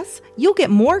OMG Yes, you'll get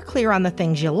more clear on the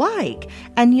things you like,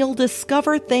 and you'll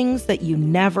discover things that you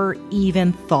never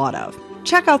even thought of.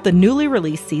 Check out the newly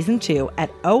released Season 2 at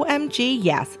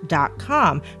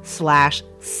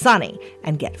omgyes.com/sunny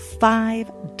and get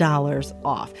 $5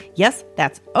 off. Yes,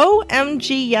 that's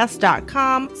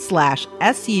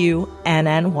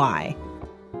omgyes.com/sunny.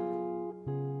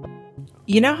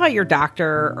 You know how your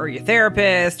doctor or your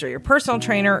therapist or your personal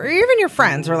trainer or even your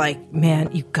friends are like, man,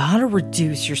 you gotta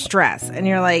reduce your stress. And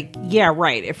you're like, yeah,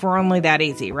 right, if we're only that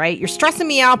easy, right? You're stressing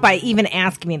me out by even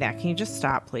asking me that. Can you just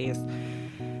stop, please?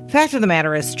 Fact of the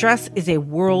matter is, stress is a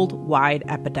worldwide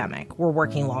epidemic. We're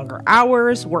working longer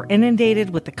hours, we're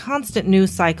inundated with the constant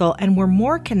news cycle, and we're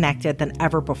more connected than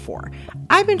ever before.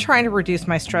 I've been trying to reduce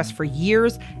my stress for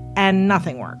years, and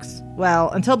nothing works. Well,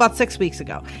 until about 6 weeks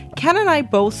ago. Ken and I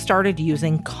both started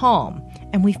using Calm,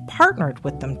 and we've partnered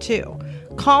with them too.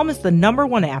 Calm is the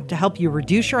 #1 app to help you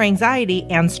reduce your anxiety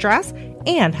and stress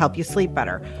and help you sleep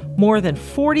better. More than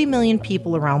 40 million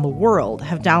people around the world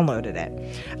have downloaded it.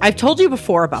 I've told you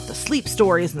before about the sleep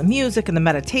stories and the music and the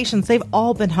meditations. They've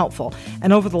all been helpful.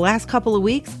 And over the last couple of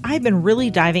weeks, I've been really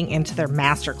diving into their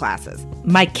masterclasses.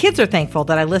 My kids are thankful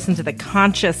that I listened to the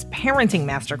Conscious Parenting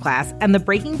Masterclass, and the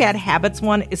Breaking Bad Habits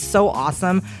one is so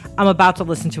awesome. I'm about to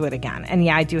listen to it again. And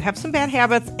yeah, I do have some bad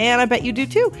habits, and I bet you do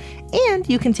too. And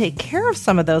you can take care of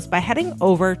some of those by heading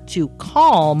over to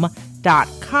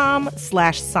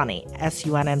calm.com/sunny,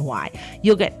 SUNNY.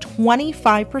 You'll get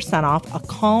 25% off a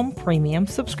Calm premium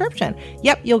subscription.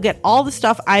 Yep, you'll get all the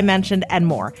stuff I mentioned and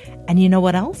more. And you know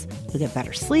what else? You'll get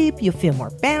better sleep, you'll feel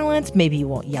more balanced, maybe you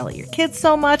won't yell at your kids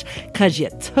so much because you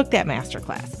took that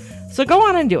masterclass. So go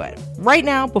on and do it. Right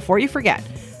now, before you forget,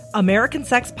 American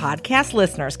Sex Podcast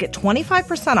listeners get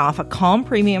 25% off a Calm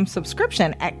premium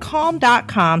subscription at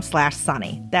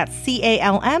calm.com/sunny. That's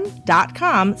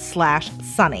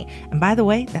CALM.com/sunny. And by the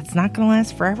way, that's not going to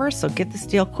last forever, so get this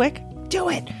deal quick. Do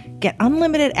it. Get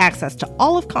unlimited access to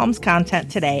all of Calm's content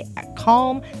today at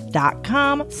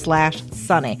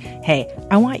calm.com/sunny. Hey,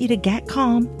 I want you to get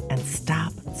calm and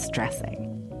stop stressing.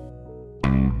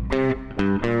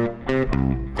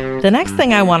 The next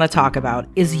thing I want to talk about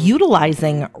is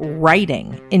utilizing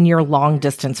writing in your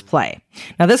long-distance play.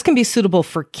 Now, this can be suitable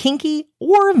for kinky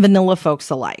or vanilla folks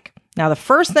alike. Now, the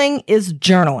first thing is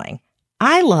journaling.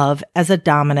 I love, as a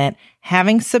dominant,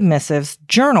 having submissives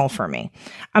journal for me.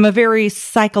 I'm a very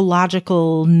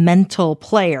psychological, mental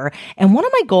player, and one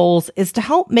of my goals is to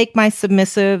help make my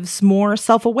submissives more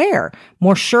self-aware,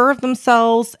 more sure of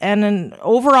themselves, and an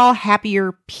overall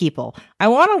happier people. I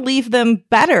want to leave them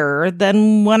better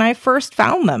than when I first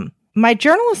found them. My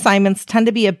journal assignments tend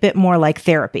to be a bit more like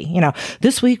therapy. You know,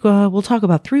 this week we'll talk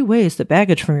about 3 ways that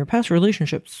baggage from your past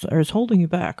relationships is holding you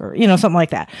back, or, you know, something like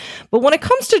that. But when it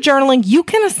comes to journaling, you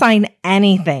can assign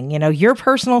anything. You know, your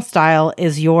personal style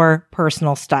is your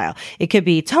personal style. It could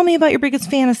be, tell me about your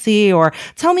biggest fantasy, or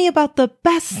tell me about the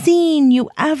best scene you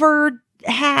ever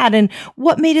had and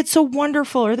what made it so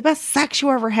wonderful, or the best sex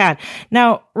you ever had.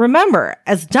 Now, remember,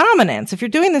 as dominants, if you're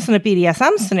doing this in a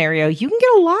BDSM scenario, you can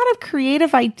get a lot of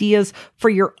creative ideas for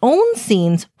your own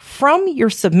scenes from your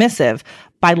submissive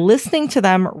by listening to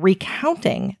them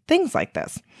recounting things like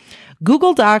this.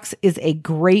 Google Docs is a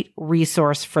great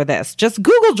resource for this. Just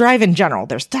Google Drive in general.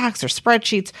 There's docs or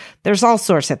spreadsheets. There's all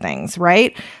sorts of things,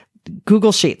 right?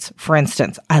 Google Sheets, for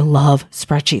instance. I love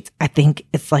spreadsheets. I think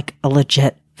it's like a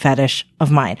legit fetish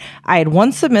of mine. I had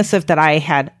one submissive that I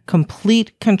had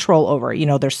complete control over, you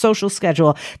know, their social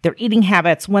schedule, their eating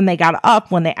habits, when they got up,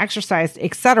 when they exercised,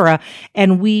 etc.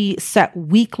 And we set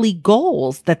weekly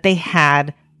goals that they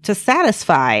had to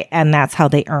satisfy. And that's how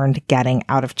they earned getting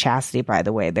out of chastity, by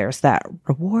the way. There's that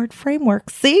reward framework.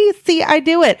 See, I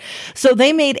do it. So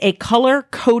they made a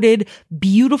color-coded,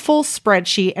 beautiful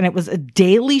spreadsheet, and it was a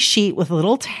daily sheet with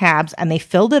little tabs, and they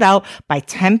filled it out by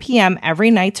 10 p.m.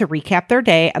 every night to recap their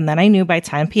day. And then I knew by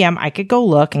 10 p.m. I could go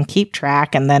look and keep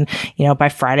track. And then, by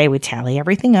Friday we'd tally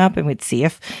everything up and we'd see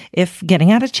if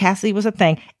getting out of chastity was a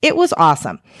thing. It was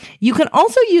awesome. You can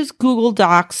also use Google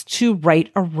Docs to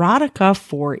write erotica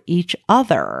for each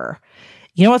other.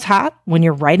 You know what's hot? When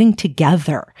you're writing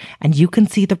together and you can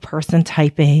see the person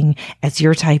typing as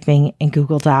you're typing in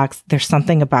Google Docs. There's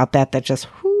something about that just,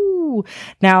 whoo.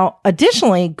 Now,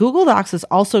 additionally, Google Docs is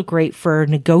also great for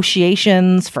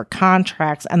negotiations, for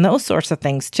contracts, and those sorts of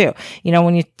things too.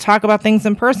 When you talk about things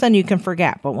in person, you can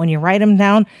forget, but when you write them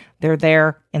down, they're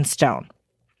there in stone.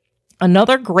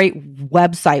 Another great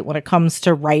website when it comes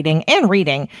to writing and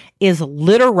reading is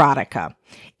Literotica.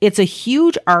 It's a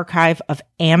huge archive of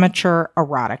amateur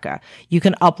erotica. You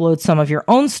can upload some of your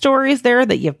own stories there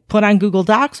that you've put on Google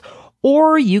Docs,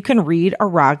 or you can read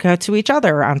erotica to each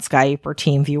other on Skype or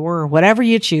TeamViewer or whatever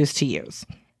you choose to use.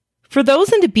 For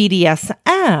those into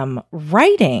BDSM,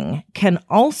 writing can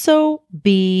also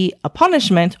be a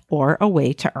punishment or a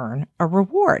way to earn a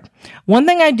reward. One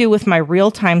thing I do with my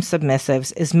real-time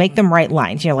submissives is make them write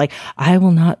lines, like, I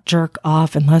will not jerk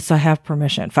off unless I have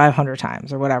permission 500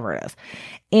 times or whatever it is.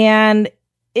 And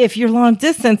if you're long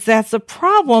distance, that's a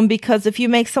problem, because if you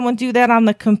make someone do that on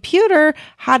the computer,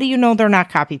 how do you know they're not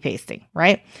copy pasting,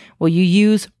 right? Well, you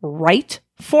use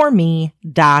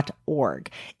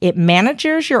writeforme.org. It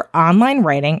manages your online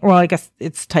writing. Well, I guess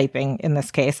it's typing in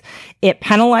this case. It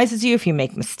penalizes you if you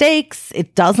make mistakes.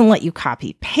 It doesn't let you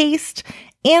copy paste.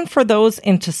 And for those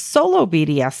into solo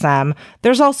BDSM,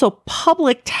 there's also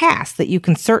public tasks that you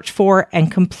can search for and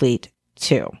complete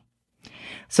too.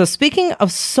 So speaking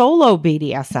of solo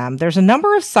BDSM, there's a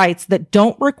number of sites that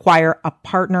don't require a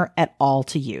partner at all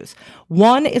to use.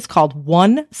 One is called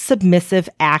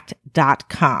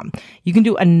onesubmissiveact.com. You can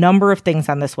do a number of things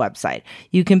on this website.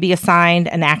 You can be assigned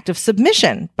an act of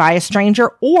submission by a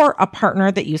stranger or a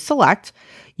partner that you select.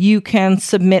 You can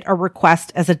submit a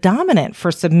request as a dominant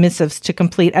for submissives to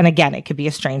complete. And again, it could be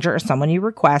a stranger or someone you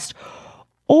request.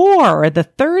 Or the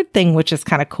third thing, which is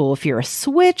kind of cool, if you're a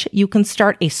switch, you can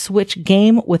start a switch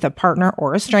game with a partner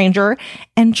or a stranger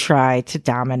and try to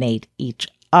dominate each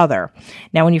other.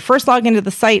 Now, when you first log into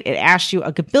the site, it asks you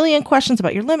a gabillion questions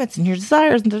about your limits and your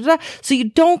desires, and so you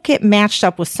don't get matched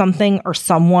up with something or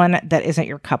someone that isn't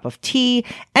your cup of tea.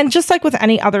 And just like with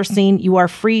any other scene, you are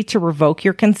free to revoke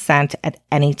your consent at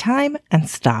any time and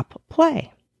stop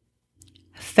play.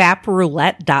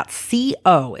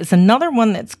 FapRoulette.co is another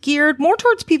one that's geared more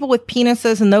towards people with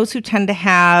penises and those who tend to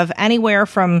have anywhere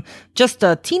from just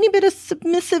a teeny bit of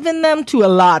submissive in them to a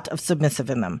lot of submissive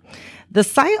in them. The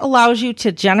site allows you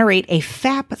to generate a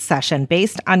FAP session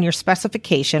based on your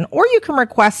specification, or you can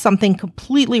request something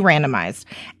completely randomized.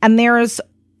 And there's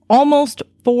almost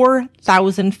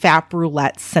 4,000 FAP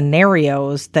roulette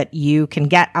scenarios that you can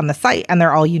get on the site, and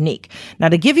they're all unique. Now,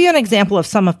 to give you an example of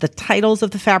some of the titles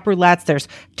of the FAP roulettes, there's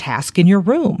Task in Your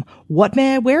Room, What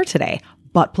May I Wear Today,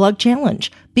 Butt Plug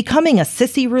Challenge, Becoming a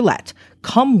Sissy Roulette,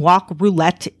 Come Walk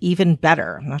Roulette Even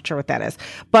Better. I'm not sure what that is,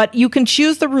 but you can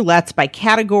choose the roulettes by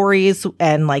categories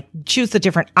and choose the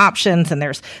different options. And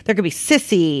there could be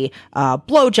sissy,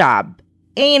 blowjob,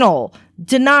 anal,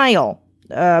 denial,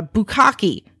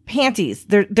 bukkake, panties.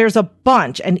 There's a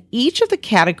bunch, and each of the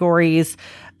categories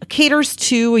caters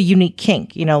to a unique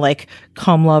kink, like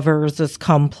cum lovers, is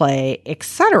cum play,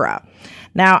 etc.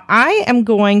 Now, I am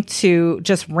going to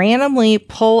just randomly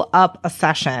pull up a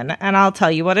session, and I'll tell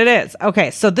you what it is.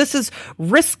 Okay, so this is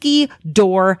Risky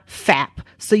Door FAP.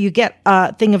 So you get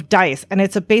a thing of dice, and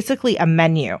it's basically a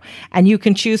menu, and you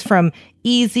can choose from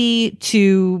easy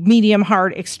to medium,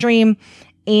 hard, extreme.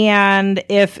 And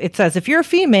if it says, if you're a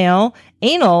female,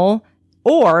 anal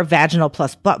or vaginal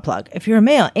plus butt plug. If you're a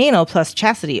male, anal plus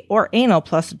chastity or anal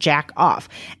plus jack off.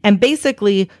 And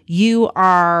basically you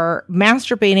are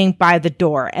masturbating by the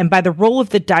door and by the roll of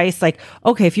the dice.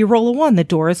 Okay, if you roll a 1, the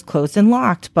door is closed and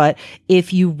locked. But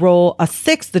if you roll a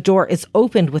 6, the door is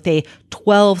opened with a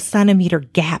 12 centimeter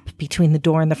gap between the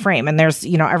door and the frame. And there's,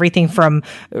 everything from,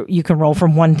 you can roll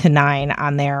from 1 to 9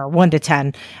 on there, 1 to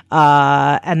 10.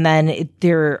 And then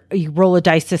you roll a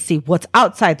dice to see what's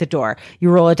outside the door.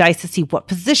 You roll a dice to see what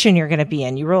position you're going to be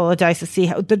in. You roll a dice to see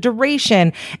the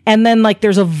duration. And then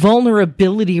there's a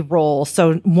vulnerability roll.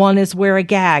 So 1 is wear a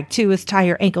gag, 2 is tie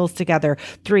your ankles together,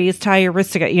 3 is tie your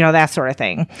wrists together, that sort of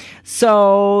thing.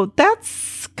 So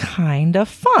that's kind of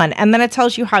fun. And then it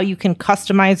tells you how you can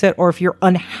customize it, or if you're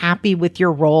unhappy with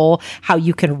your roll, how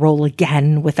you can roll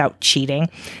again without cheating.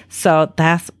 So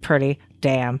that's pretty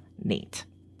damn neat.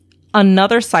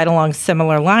 Another site along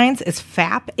similar lines is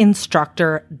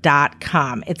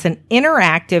fapinstructor.com. It's an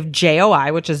interactive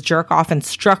JOI, which is jerk off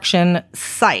instruction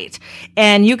site.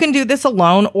 And you can do this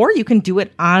alone, or you can do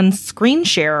it on screen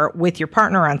share with your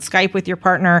partner, on Skype with your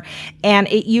partner. And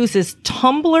it uses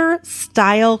Tumblr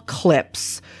style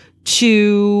clips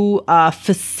to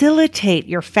facilitate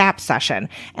your FAP session.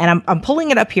 And I'm pulling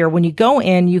it up here. When you go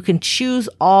in, you can choose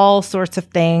all sorts of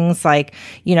things like,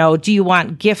 do you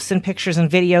want GIFs and pictures and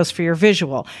videos for your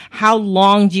visual? How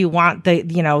long do you want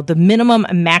the minimum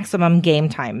and maximum game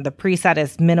time? The preset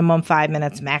is minimum 5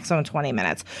 minutes, maximum 20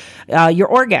 minutes. Your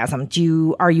orgasm.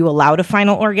 Are you allowed a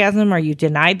final orgasm? Are you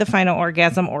denied the final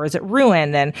orgasm, or is it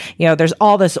ruined? And, there's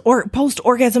all this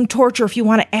post-orgasm torture if you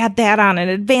want to add that on, and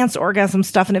advanced orgasm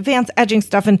stuff and advanced edging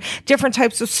stuff and different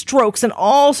types of strokes and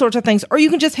all sorts of things, or you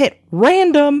can just hit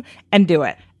random and do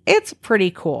it. It's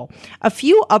pretty cool. A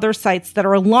few other sites that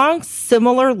are along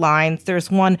similar lines.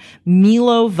 There's one,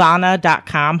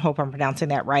 milovana.com. Hope I'm pronouncing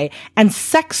that right. And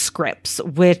Sex Scripts,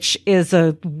 which is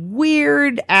a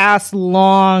weird ass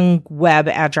long web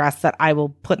address that I will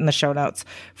put in the show notes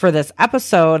for this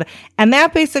episode. And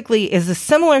that basically is a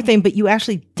similar thing, but you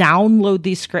actually download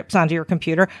these scripts onto your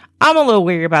computer. I'm a little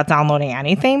weary about downloading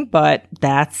anything, but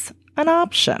that's an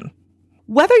option.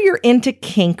 Whether you're into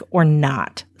kink or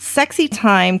not, sexy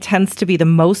time tends to be the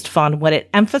most fun when it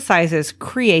emphasizes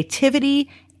creativity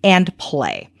and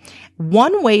play.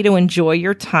 One way to enjoy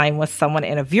your time with someone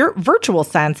in a virtual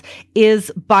sense is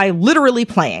by literally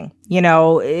playing.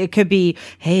 It could be,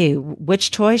 hey,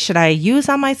 which toy should I use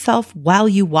on myself while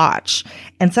you watch?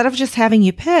 Instead of just having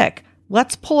you pick,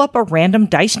 let's pull up a random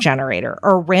dice generator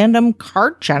or a random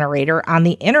card generator on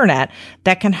the internet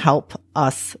that can help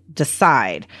us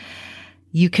decide.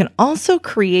 You can also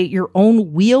create your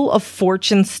own Wheel of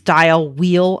Fortune style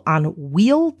wheel on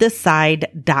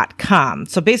wheeldecide.com.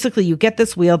 So basically you get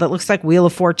this wheel that looks like Wheel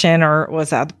of Fortune, or was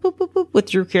that boop, boop, boop, with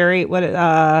Drew Carey?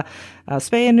 Spay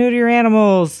and neuter your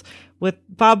animals with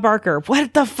Bob Barker.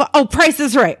 What the fuck? Oh, Price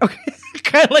is Right. Okay.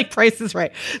 Kind of like Price is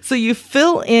Right. So you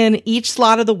fill in each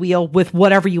slot of the wheel with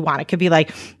whatever you want. It could be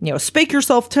like, spank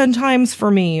yourself 10 times for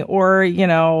me, or,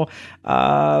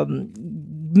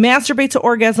 masturbate to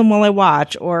orgasm while I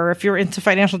watch, or if you're into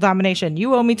financial domination,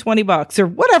 you owe me $20, or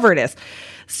whatever it is.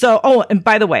 So, and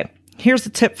by the way, here's a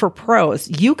tip for pros.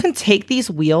 You can take these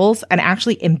wheels and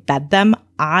actually embed them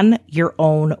on your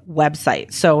own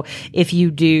website. So if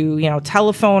you do,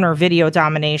 telephone or video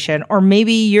domination, or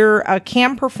maybe you're a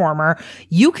cam performer,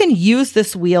 you can use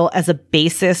this wheel as a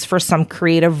basis for some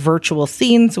creative virtual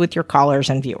scenes with your callers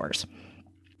and viewers.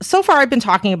 So far, I've been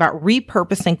talking about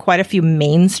repurposing quite a few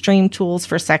mainstream tools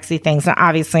for sexy things. Now,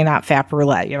 obviously not Fap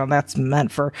Roulette, that's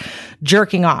meant for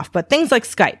jerking off, but things like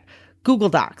Skype, Google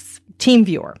Docs,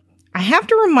 TeamViewer. I have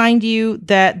to remind you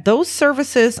that those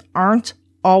services aren't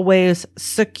always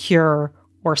secure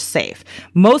or safe.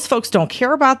 Most folks don't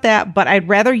care about that, but I'd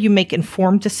rather you make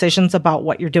informed decisions about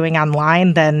what you're doing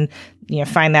online than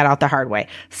find that out the hard way.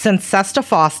 Since Sesta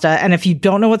Fosta, and if you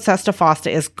don't know what Sesta Fosta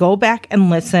is, go back and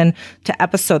listen to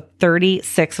episode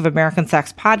 36 of American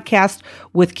Sex Podcast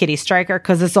with Kitty Stryker,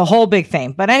 because it's a whole big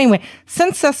thing. But anyway,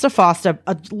 since Sesta Fosta,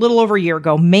 a little over a year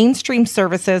ago, mainstream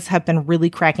services have been really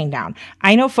cracking down.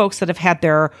 I know folks that have had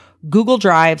their Google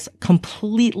Drives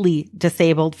completely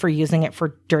disabled for using it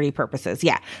for dirty purposes.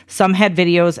 Yeah, some had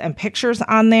videos and pictures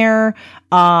on there,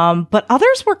 but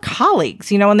others were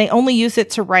colleagues, and they only use it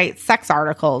to write sex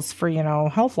articles for,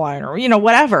 Healthline or,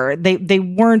 whatever. They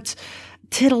weren't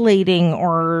titillating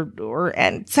or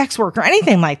sex work or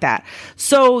anything like that.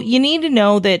 So you need to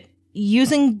know that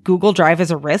using Google Drive is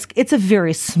a risk. It's a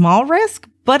very small risk,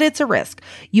 but it's a risk.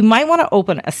 You might want to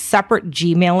open a separate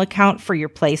Gmail account for your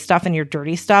play stuff and your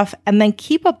dirty stuff, and then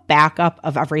keep a backup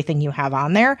of everything you have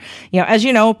on there. As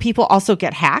you know, people also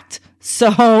get hacked.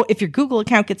 So if your Google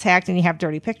account gets hacked and you have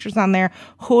dirty pictures on there,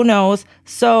 who knows?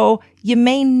 So you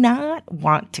may not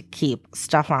want to keep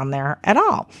stuff on there at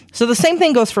all. So the same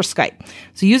thing goes for Skype.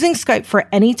 So using Skype for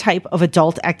any type of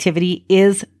adult activity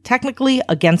is technically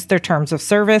against their terms of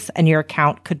service, and your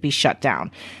account could be shut down.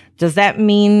 Does that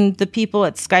mean the people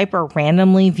at Skype are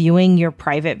randomly viewing your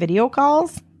private video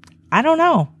calls? I don't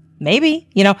know. Maybe,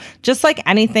 just like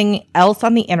anything else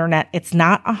on the internet, it's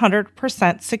not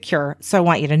 100% secure. So I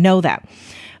want you to know that.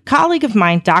 Colleague of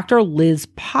mine, Dr. Liz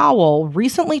Powell,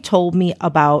 recently told me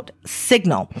about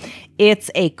Signal.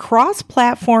 It's a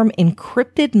cross-platform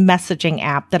encrypted messaging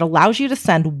app that allows you to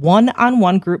send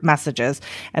one-on-one group messages,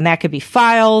 and that could be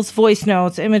files, voice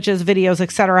notes, images, videos,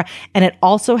 etc. And it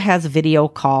also has video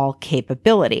call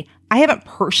capability. I haven't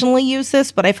personally used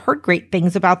this, but I've heard great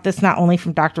things about this, not only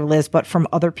from Dr. Liz, but from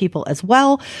other people as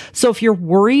well. So if you're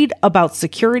worried about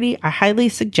security, I highly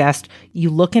suggest you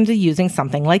look into using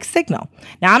something like Signal.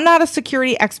 Now, I'm not a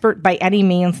security expert by any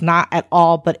means, not at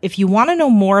all, but if you want to know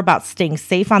more about staying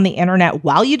safe on the internet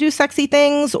while you do sexy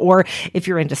things, or if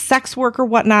you're into sex work or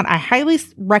whatnot, I highly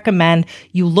recommend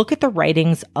you look at the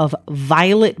writings of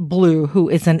Violet Blue, who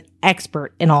is an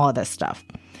expert in all of this stuff.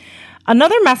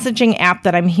 Another messaging app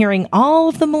that I'm hearing all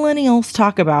of the millennials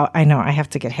talk about, I know I have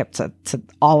to get hip to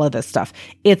all of this stuff.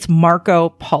 It's Marco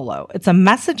Polo. It's a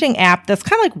messaging app that's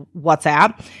kind of like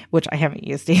WhatsApp, which I haven't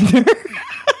used either.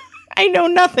 I know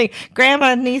nothing.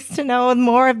 Grandma needs to know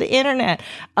more of the internet.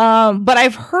 But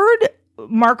I've heard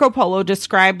Marco Polo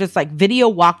described as like video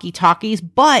walkie-talkies,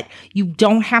 but you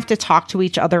don't have to talk to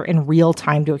each other in real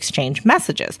time to exchange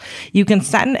messages. You can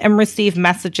send and receive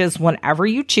messages whenever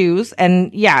you choose.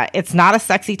 And yeah, it's not a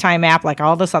sexy time app like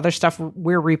all this other stuff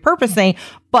we're repurposing,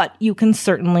 but you can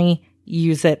certainly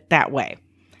use it that way.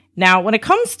 Now, when it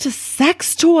comes to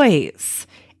sex toys,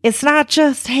 it's not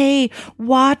just, hey,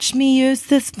 watch me use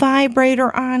this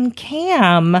vibrator on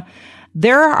cam.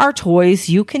 There are toys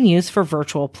you can use for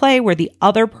virtual play where the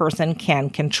other person can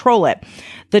control it.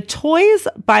 The toys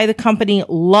by the company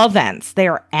Lovense, they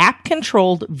are app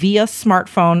controlled via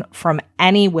smartphone from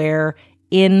anywhere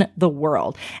in the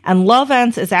world. And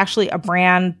Lovense is actually a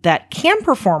brand that cam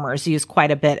performers use quite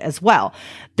a bit as well.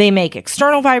 They make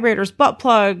external vibrators, butt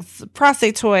plugs,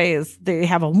 prostate toys. They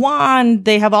have a wand.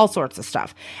 They have all sorts of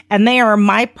stuff. And they are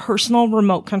my personal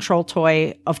remote control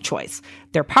toy of choice.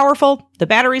 They're powerful. The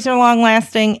batteries are long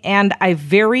lasting. And I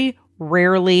very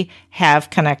rarely have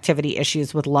connectivity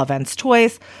issues with Lovense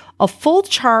toys. A full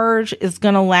charge is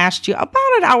going to last you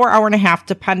about an hour, hour and a half,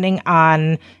 depending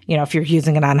on, if you're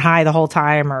using it on high the whole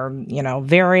time or,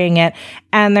 varying it.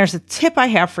 And there's a tip I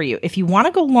have for you. If you want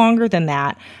to go longer than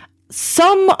that,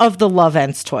 some of the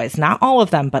Lovense toys, not all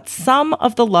of them, but some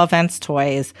of the Lovense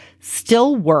toys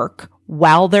still work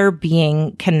while they're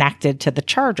being connected to the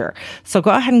charger. So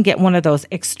go ahead and get one of those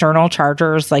external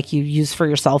chargers like you use for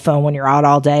your cell phone when you're out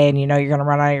all day and you're going to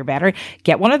run out of your battery.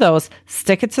 Get one of those,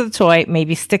 stick it to the toy,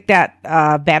 maybe stick that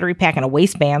battery pack in a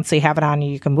waistband so you have it on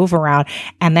you can move around,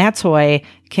 and that toy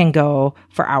can go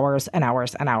for hours and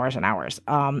hours and hours and hours.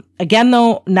 Again,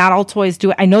 though, not all toys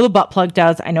do it. I know the butt plug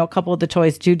does. I know a couple of the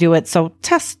toys do it. So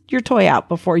test your toy out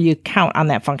before you count on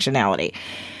that functionality.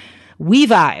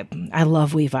 WeVibe. I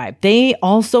love WeVibe. They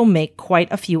also make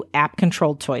quite a few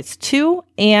app-controlled toys too.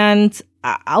 And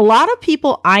a lot of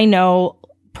people I know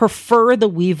prefer the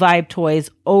WeVibe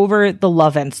toys over the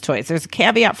Lovense toys. There's a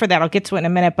caveat for that. I'll get to it in a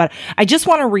minute, but I just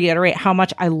want to reiterate how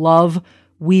much I love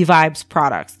WeVibe's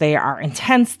products. They are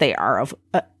intense. They are of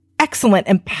excellent,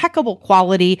 impeccable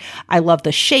quality. I love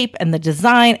the shape and the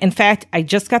design. In fact, I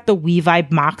just got the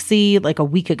WeVibe Moxie like a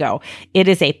week ago. It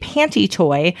is a panty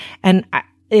toy, and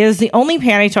it is the only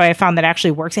panty toy I found that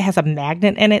actually works. It has a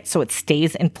magnet in it, so it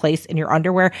stays in place in your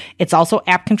underwear. It's also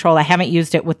app controlled. I haven't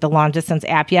used it with the long distance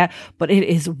app yet, but it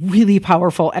is really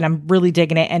powerful, and I'm really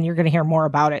digging it, and you're going to hear more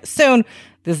about it soon.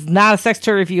 This is not a sex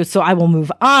toy review, so I will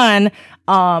move on.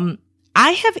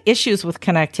 I have issues with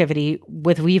connectivity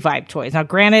with WeVibe toys. Now,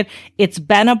 granted, it's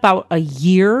been about a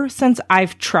year since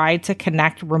I've tried to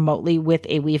connect remotely with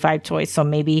a WeVibe toy, so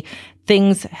maybe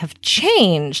things have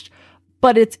changed.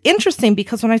 But it's interesting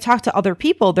because when I talk to other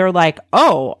people, they're like,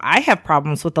 oh, I have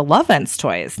problems with the Lovense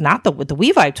toys, not with the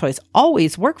WeVibe toys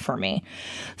always work for me.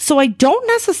 So I don't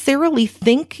necessarily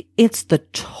think it's the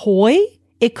toy.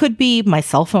 It could be my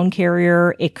cell phone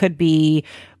carrier. It could be,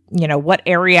 what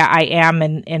area I am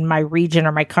in my region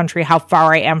or my country, how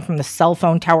far I am from the cell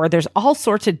phone tower. There's all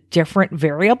sorts of different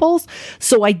variables.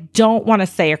 So I don't want to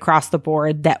say across the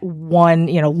board that one,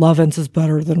 Lovense is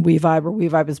better than WeVibe or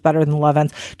WeVibe is better than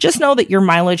Lovense. Just know that your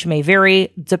mileage may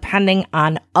vary depending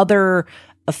on other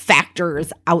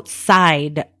factors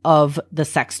outside of the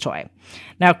sex toy.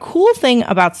 Now, cool thing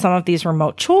about some of these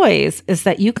remote toys is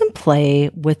that you can play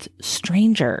with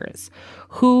strangers.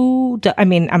 I'm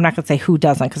not going to say who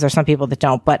doesn't, because there's some people that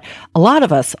don't, but a lot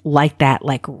of us like that,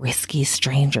 like risky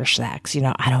stranger sex.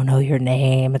 I don't know your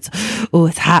name. It's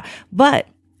hot, but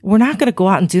we're not going to go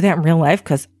out and do that in real life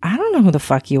because I don't know who the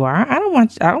fuck you are. I don't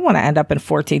want to end up in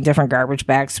 14 different garbage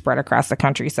bags spread across the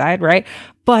countryside, right?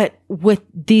 But with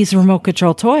these remote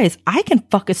control toys, I can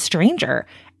fuck a stranger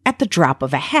at the drop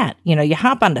of a hat. You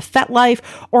hop onto FetLife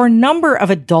or a number of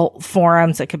adult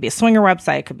forums. It could be a swinger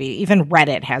website. It could be even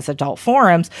Reddit has adult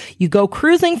forums. You go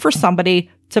cruising for somebody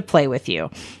to play with you.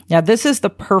 Now, this is the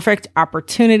perfect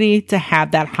opportunity to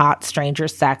have that hot stranger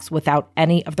sex without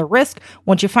any of the risk.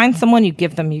 Once you find someone, you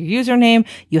give them your username,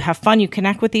 you have fun, you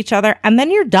connect with each other, and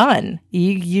then you're done.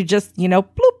 You just,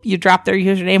 bloop, you drop their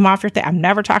username off your thing. I'm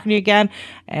never talking to you again.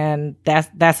 And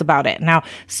that's about it. Now,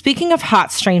 speaking of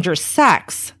hot stranger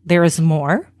sex, there is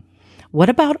more. What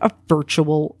about a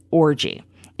virtual orgy?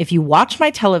 If you watch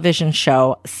my television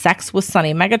show, Sex with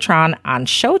Sunny Megatron on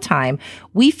Showtime,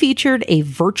 we featured a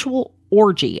virtual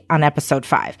orgy on episode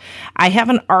 5. I have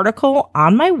an article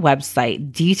on my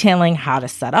website detailing how to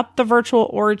set up the virtual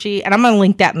orgy, and I'm going to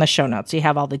link that in the show notes so you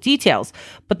have all the details.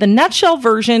 But the nutshell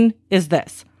version is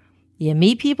this. You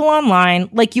meet people online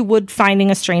like you would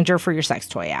finding a stranger for your sex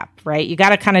toy app, right? You got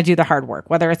to kind of do the hard work,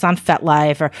 whether it's on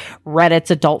FetLife or Reddit's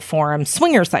adult forums,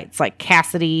 swinger sites like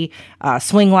Cassidy,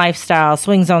 Swing Lifestyle,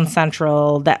 Swing Zone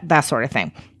Central, that sort of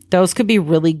thing. Those could be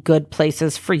really good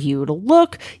places for you to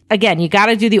look. Again, you got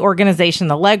to do the organization,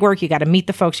 the legwork. You got to meet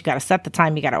the folks. You got to set the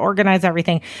time. You got to organize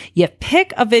everything. You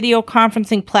pick a video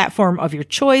conferencing platform of your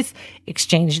choice,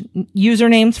 exchange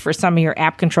usernames for some of your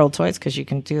app controlled toys, because you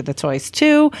can do the toys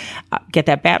too. Get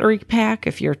that battery pack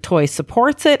if your toy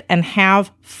supports it, and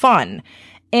have fun.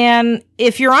 And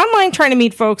if you're online trying to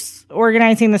meet folks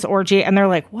organizing this orgy and they're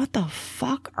like, what the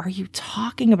fuck are you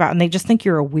talking about? And they just think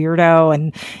you're a weirdo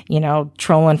and,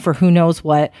 trolling for who knows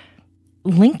what,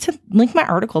 link my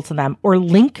article to them, or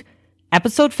link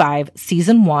episode 5,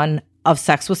 season 1 of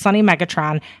Sex with Sunny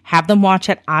Megatron. Have them watch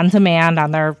it on demand on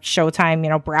their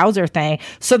Showtime, browser thing,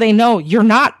 so they know you're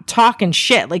not talking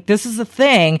shit. Like, this is a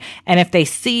thing. And if they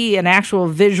see an actual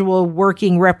visual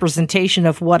working representation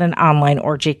of what an online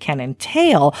orgy can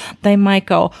entail, they might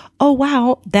go, oh,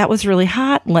 wow, that was really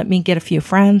hot. Let me get a few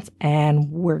friends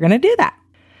and we're going to do that.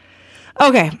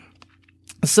 Okay.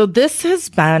 So this has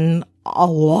been a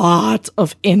lot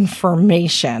of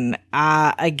information.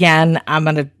 Again, I'm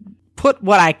going to put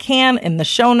what I can in the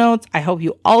show notes. I hope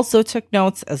you also took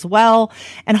notes as well.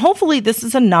 And hopefully this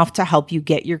is enough to help you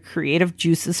get your creative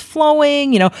juices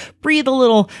flowing, breathe a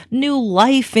little new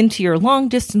life into your long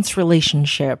distance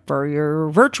relationship or your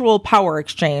virtual power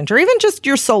exchange, or even just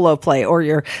your solo play or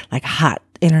your hot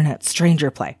internet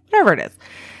stranger play, whatever it is.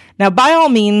 Now, by all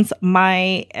means,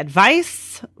 my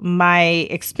advice, my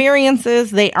experiences,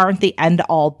 they aren't the end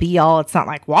all be all. It's not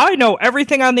like, well, I know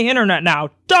everything on the internet now.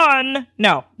 Done.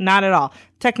 No, not at all.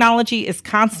 Technology is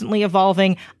constantly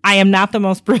evolving. I am not the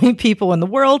most brilliant people in the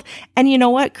world. And you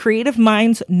know what? Creative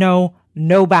minds know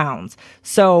no bounds.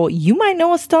 So you might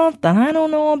know stuff that I don't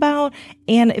know about.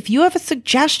 And if you have a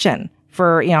suggestion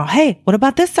for, hey, what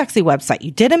about this sexy website?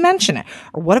 You didn't mention it.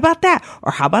 Or what about that?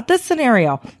 Or how about this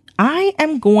scenario? I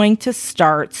am going to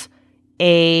start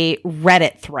a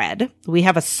Reddit thread. We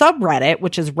have a subreddit,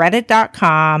 which is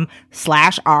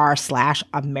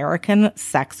reddit.com/r/American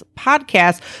Sex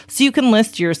Podcast. So you can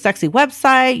list your sexy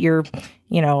website, your,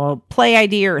 play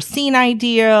idea or scene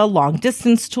idea, long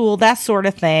distance tool, that sort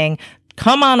of thing.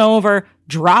 Come on over,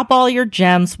 drop all your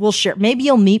gems. We'll share. Maybe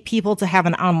you'll meet people to have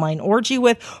an online orgy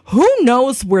with. Who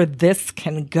knows where this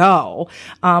can go?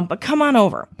 But come on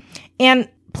over. And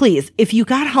please, if you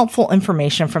got helpful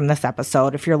information from this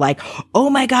episode, if you're like, oh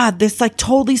my God, this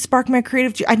totally sparked my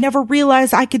creative, I never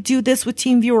realized I could do this with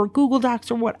TeamViewer or Google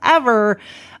Docs or whatever,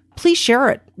 please share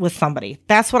it with somebody.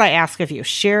 That's what I ask of you.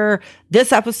 Share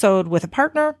this episode with a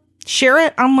partner. Share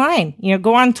it online.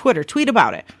 Go on Twitter, tweet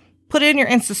about it. Put it in your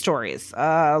Insta stories,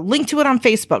 link to it on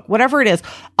Facebook, whatever it is.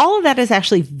 All of that is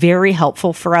actually very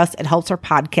helpful for us. It helps our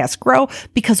podcast grow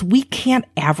because we can't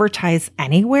advertise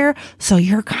anywhere. So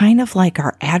you're kind of like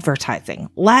our advertising.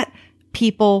 Let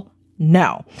people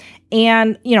know.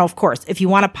 And, of course, if you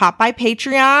want to pop by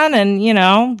Patreon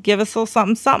and, give us a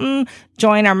little something,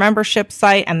 join our membership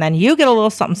site, and then you get a little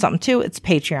something too. It's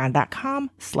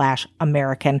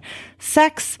patreon.com/American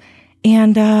Sex.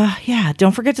 And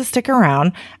don't forget to stick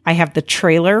around. I have the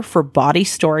trailer for Body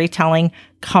Storytelling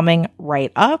coming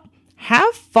right up.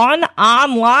 Have fun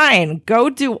online. Go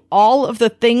do all of the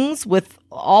things with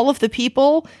all of the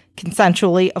people,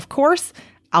 consensually, of course.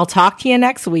 I'll talk to you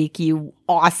next week, you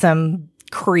awesome,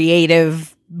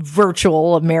 creative,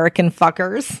 virtual American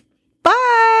fuckers.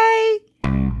 Bye!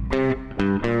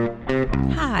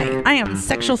 Hi, I am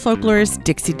sexual folklorist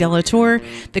Dixie Delatour,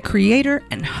 the creator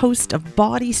and host of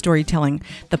Body Storytelling,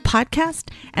 the podcast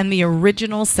and the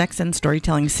original sex and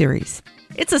storytelling series.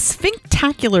 It's a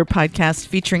sphinctacular podcast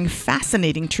featuring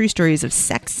fascinating true stories of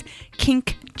sex,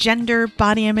 kink, gender,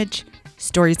 body image,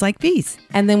 stories like these.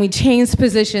 And then we changed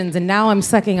positions and now I'm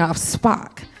sucking off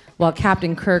Spock. while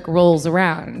Captain Kirk rolls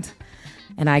around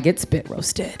and I get spit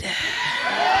roasted.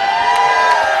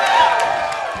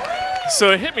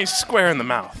 So it hit me square in the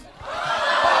mouth.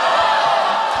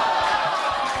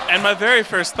 And my very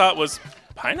first thought was,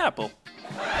 pineapple.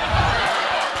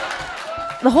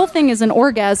 The whole thing is an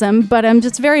orgasm, but I'm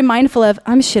just very mindful of,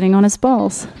 I'm shitting on his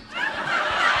balls.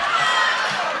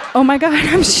 Oh my God,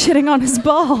 I'm shitting on his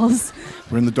balls.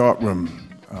 We're in the dark room.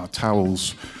 Our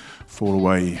towels fall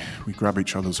away. We grab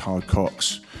each other's hard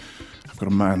cocks. I've got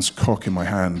a man's cock in my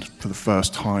hand for the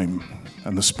first time,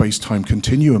 and the space-time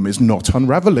continuum is not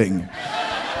unraveling.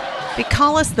 They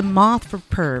call us the Moth for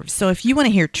Pervs, so if you want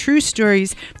to hear true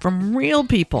stories from real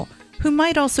people who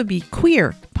might also be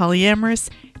queer, polyamorous,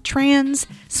 trans,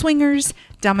 swingers,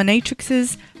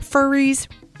 dominatrixes, furries,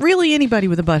 really anybody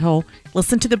with a butthole,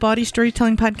 listen to the Body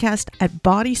Storytelling Podcast at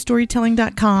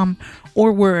bodystorytelling.com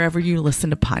or wherever you listen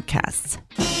to podcasts.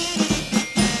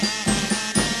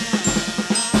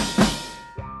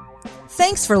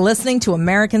 Thanks for listening to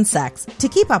American Sex. To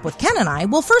keep up with Ken and I,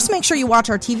 well, first make sure you watch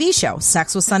our TV show,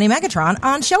 Sex with Sunny Megatron,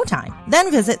 on Showtime.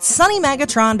 Then visit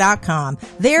sunnymegatron.com.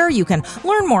 There you can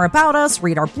learn more about us,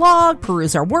 read our blog,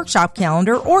 peruse our workshop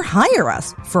calendar, or hire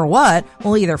us. For what?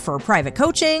 Well, either for private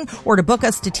coaching, or to book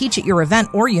us to teach at your event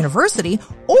or university,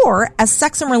 or as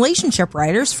sex and relationship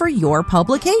writers for your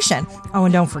publication. Oh,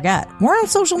 and don't forget, we're on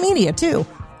social media too.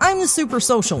 I'm the super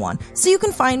social one, so you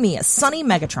can find me as Sunny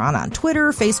Megatron on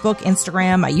Twitter, Facebook,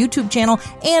 Instagram, my YouTube channel,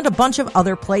 and a bunch of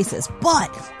other places. But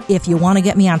if you want to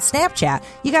get me on Snapchat,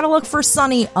 you got to look for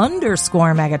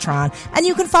Sunny_Megatron, and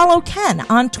you can follow Ken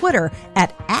on Twitter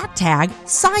at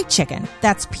 @SyChicken.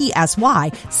 That's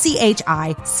PSYCHICKEN.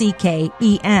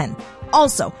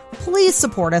 Also, please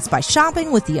support us by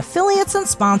shopping with the affiliates and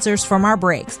sponsors from our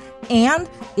breaks. And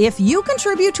if you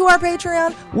contribute to our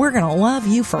Patreon, we're going to love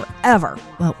you forever.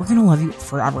 Well, we're going to love you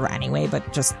forever anyway,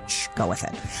 but just go with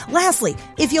it. Lastly,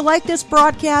 if you like this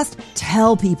broadcast,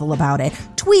 tell people about it.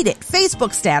 Tweet it,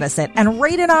 Facebook status it, and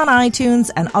rate it on iTunes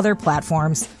and other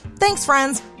platforms. Thanks,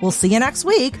 friends. We'll see you next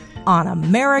week on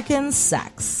American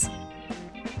Sex.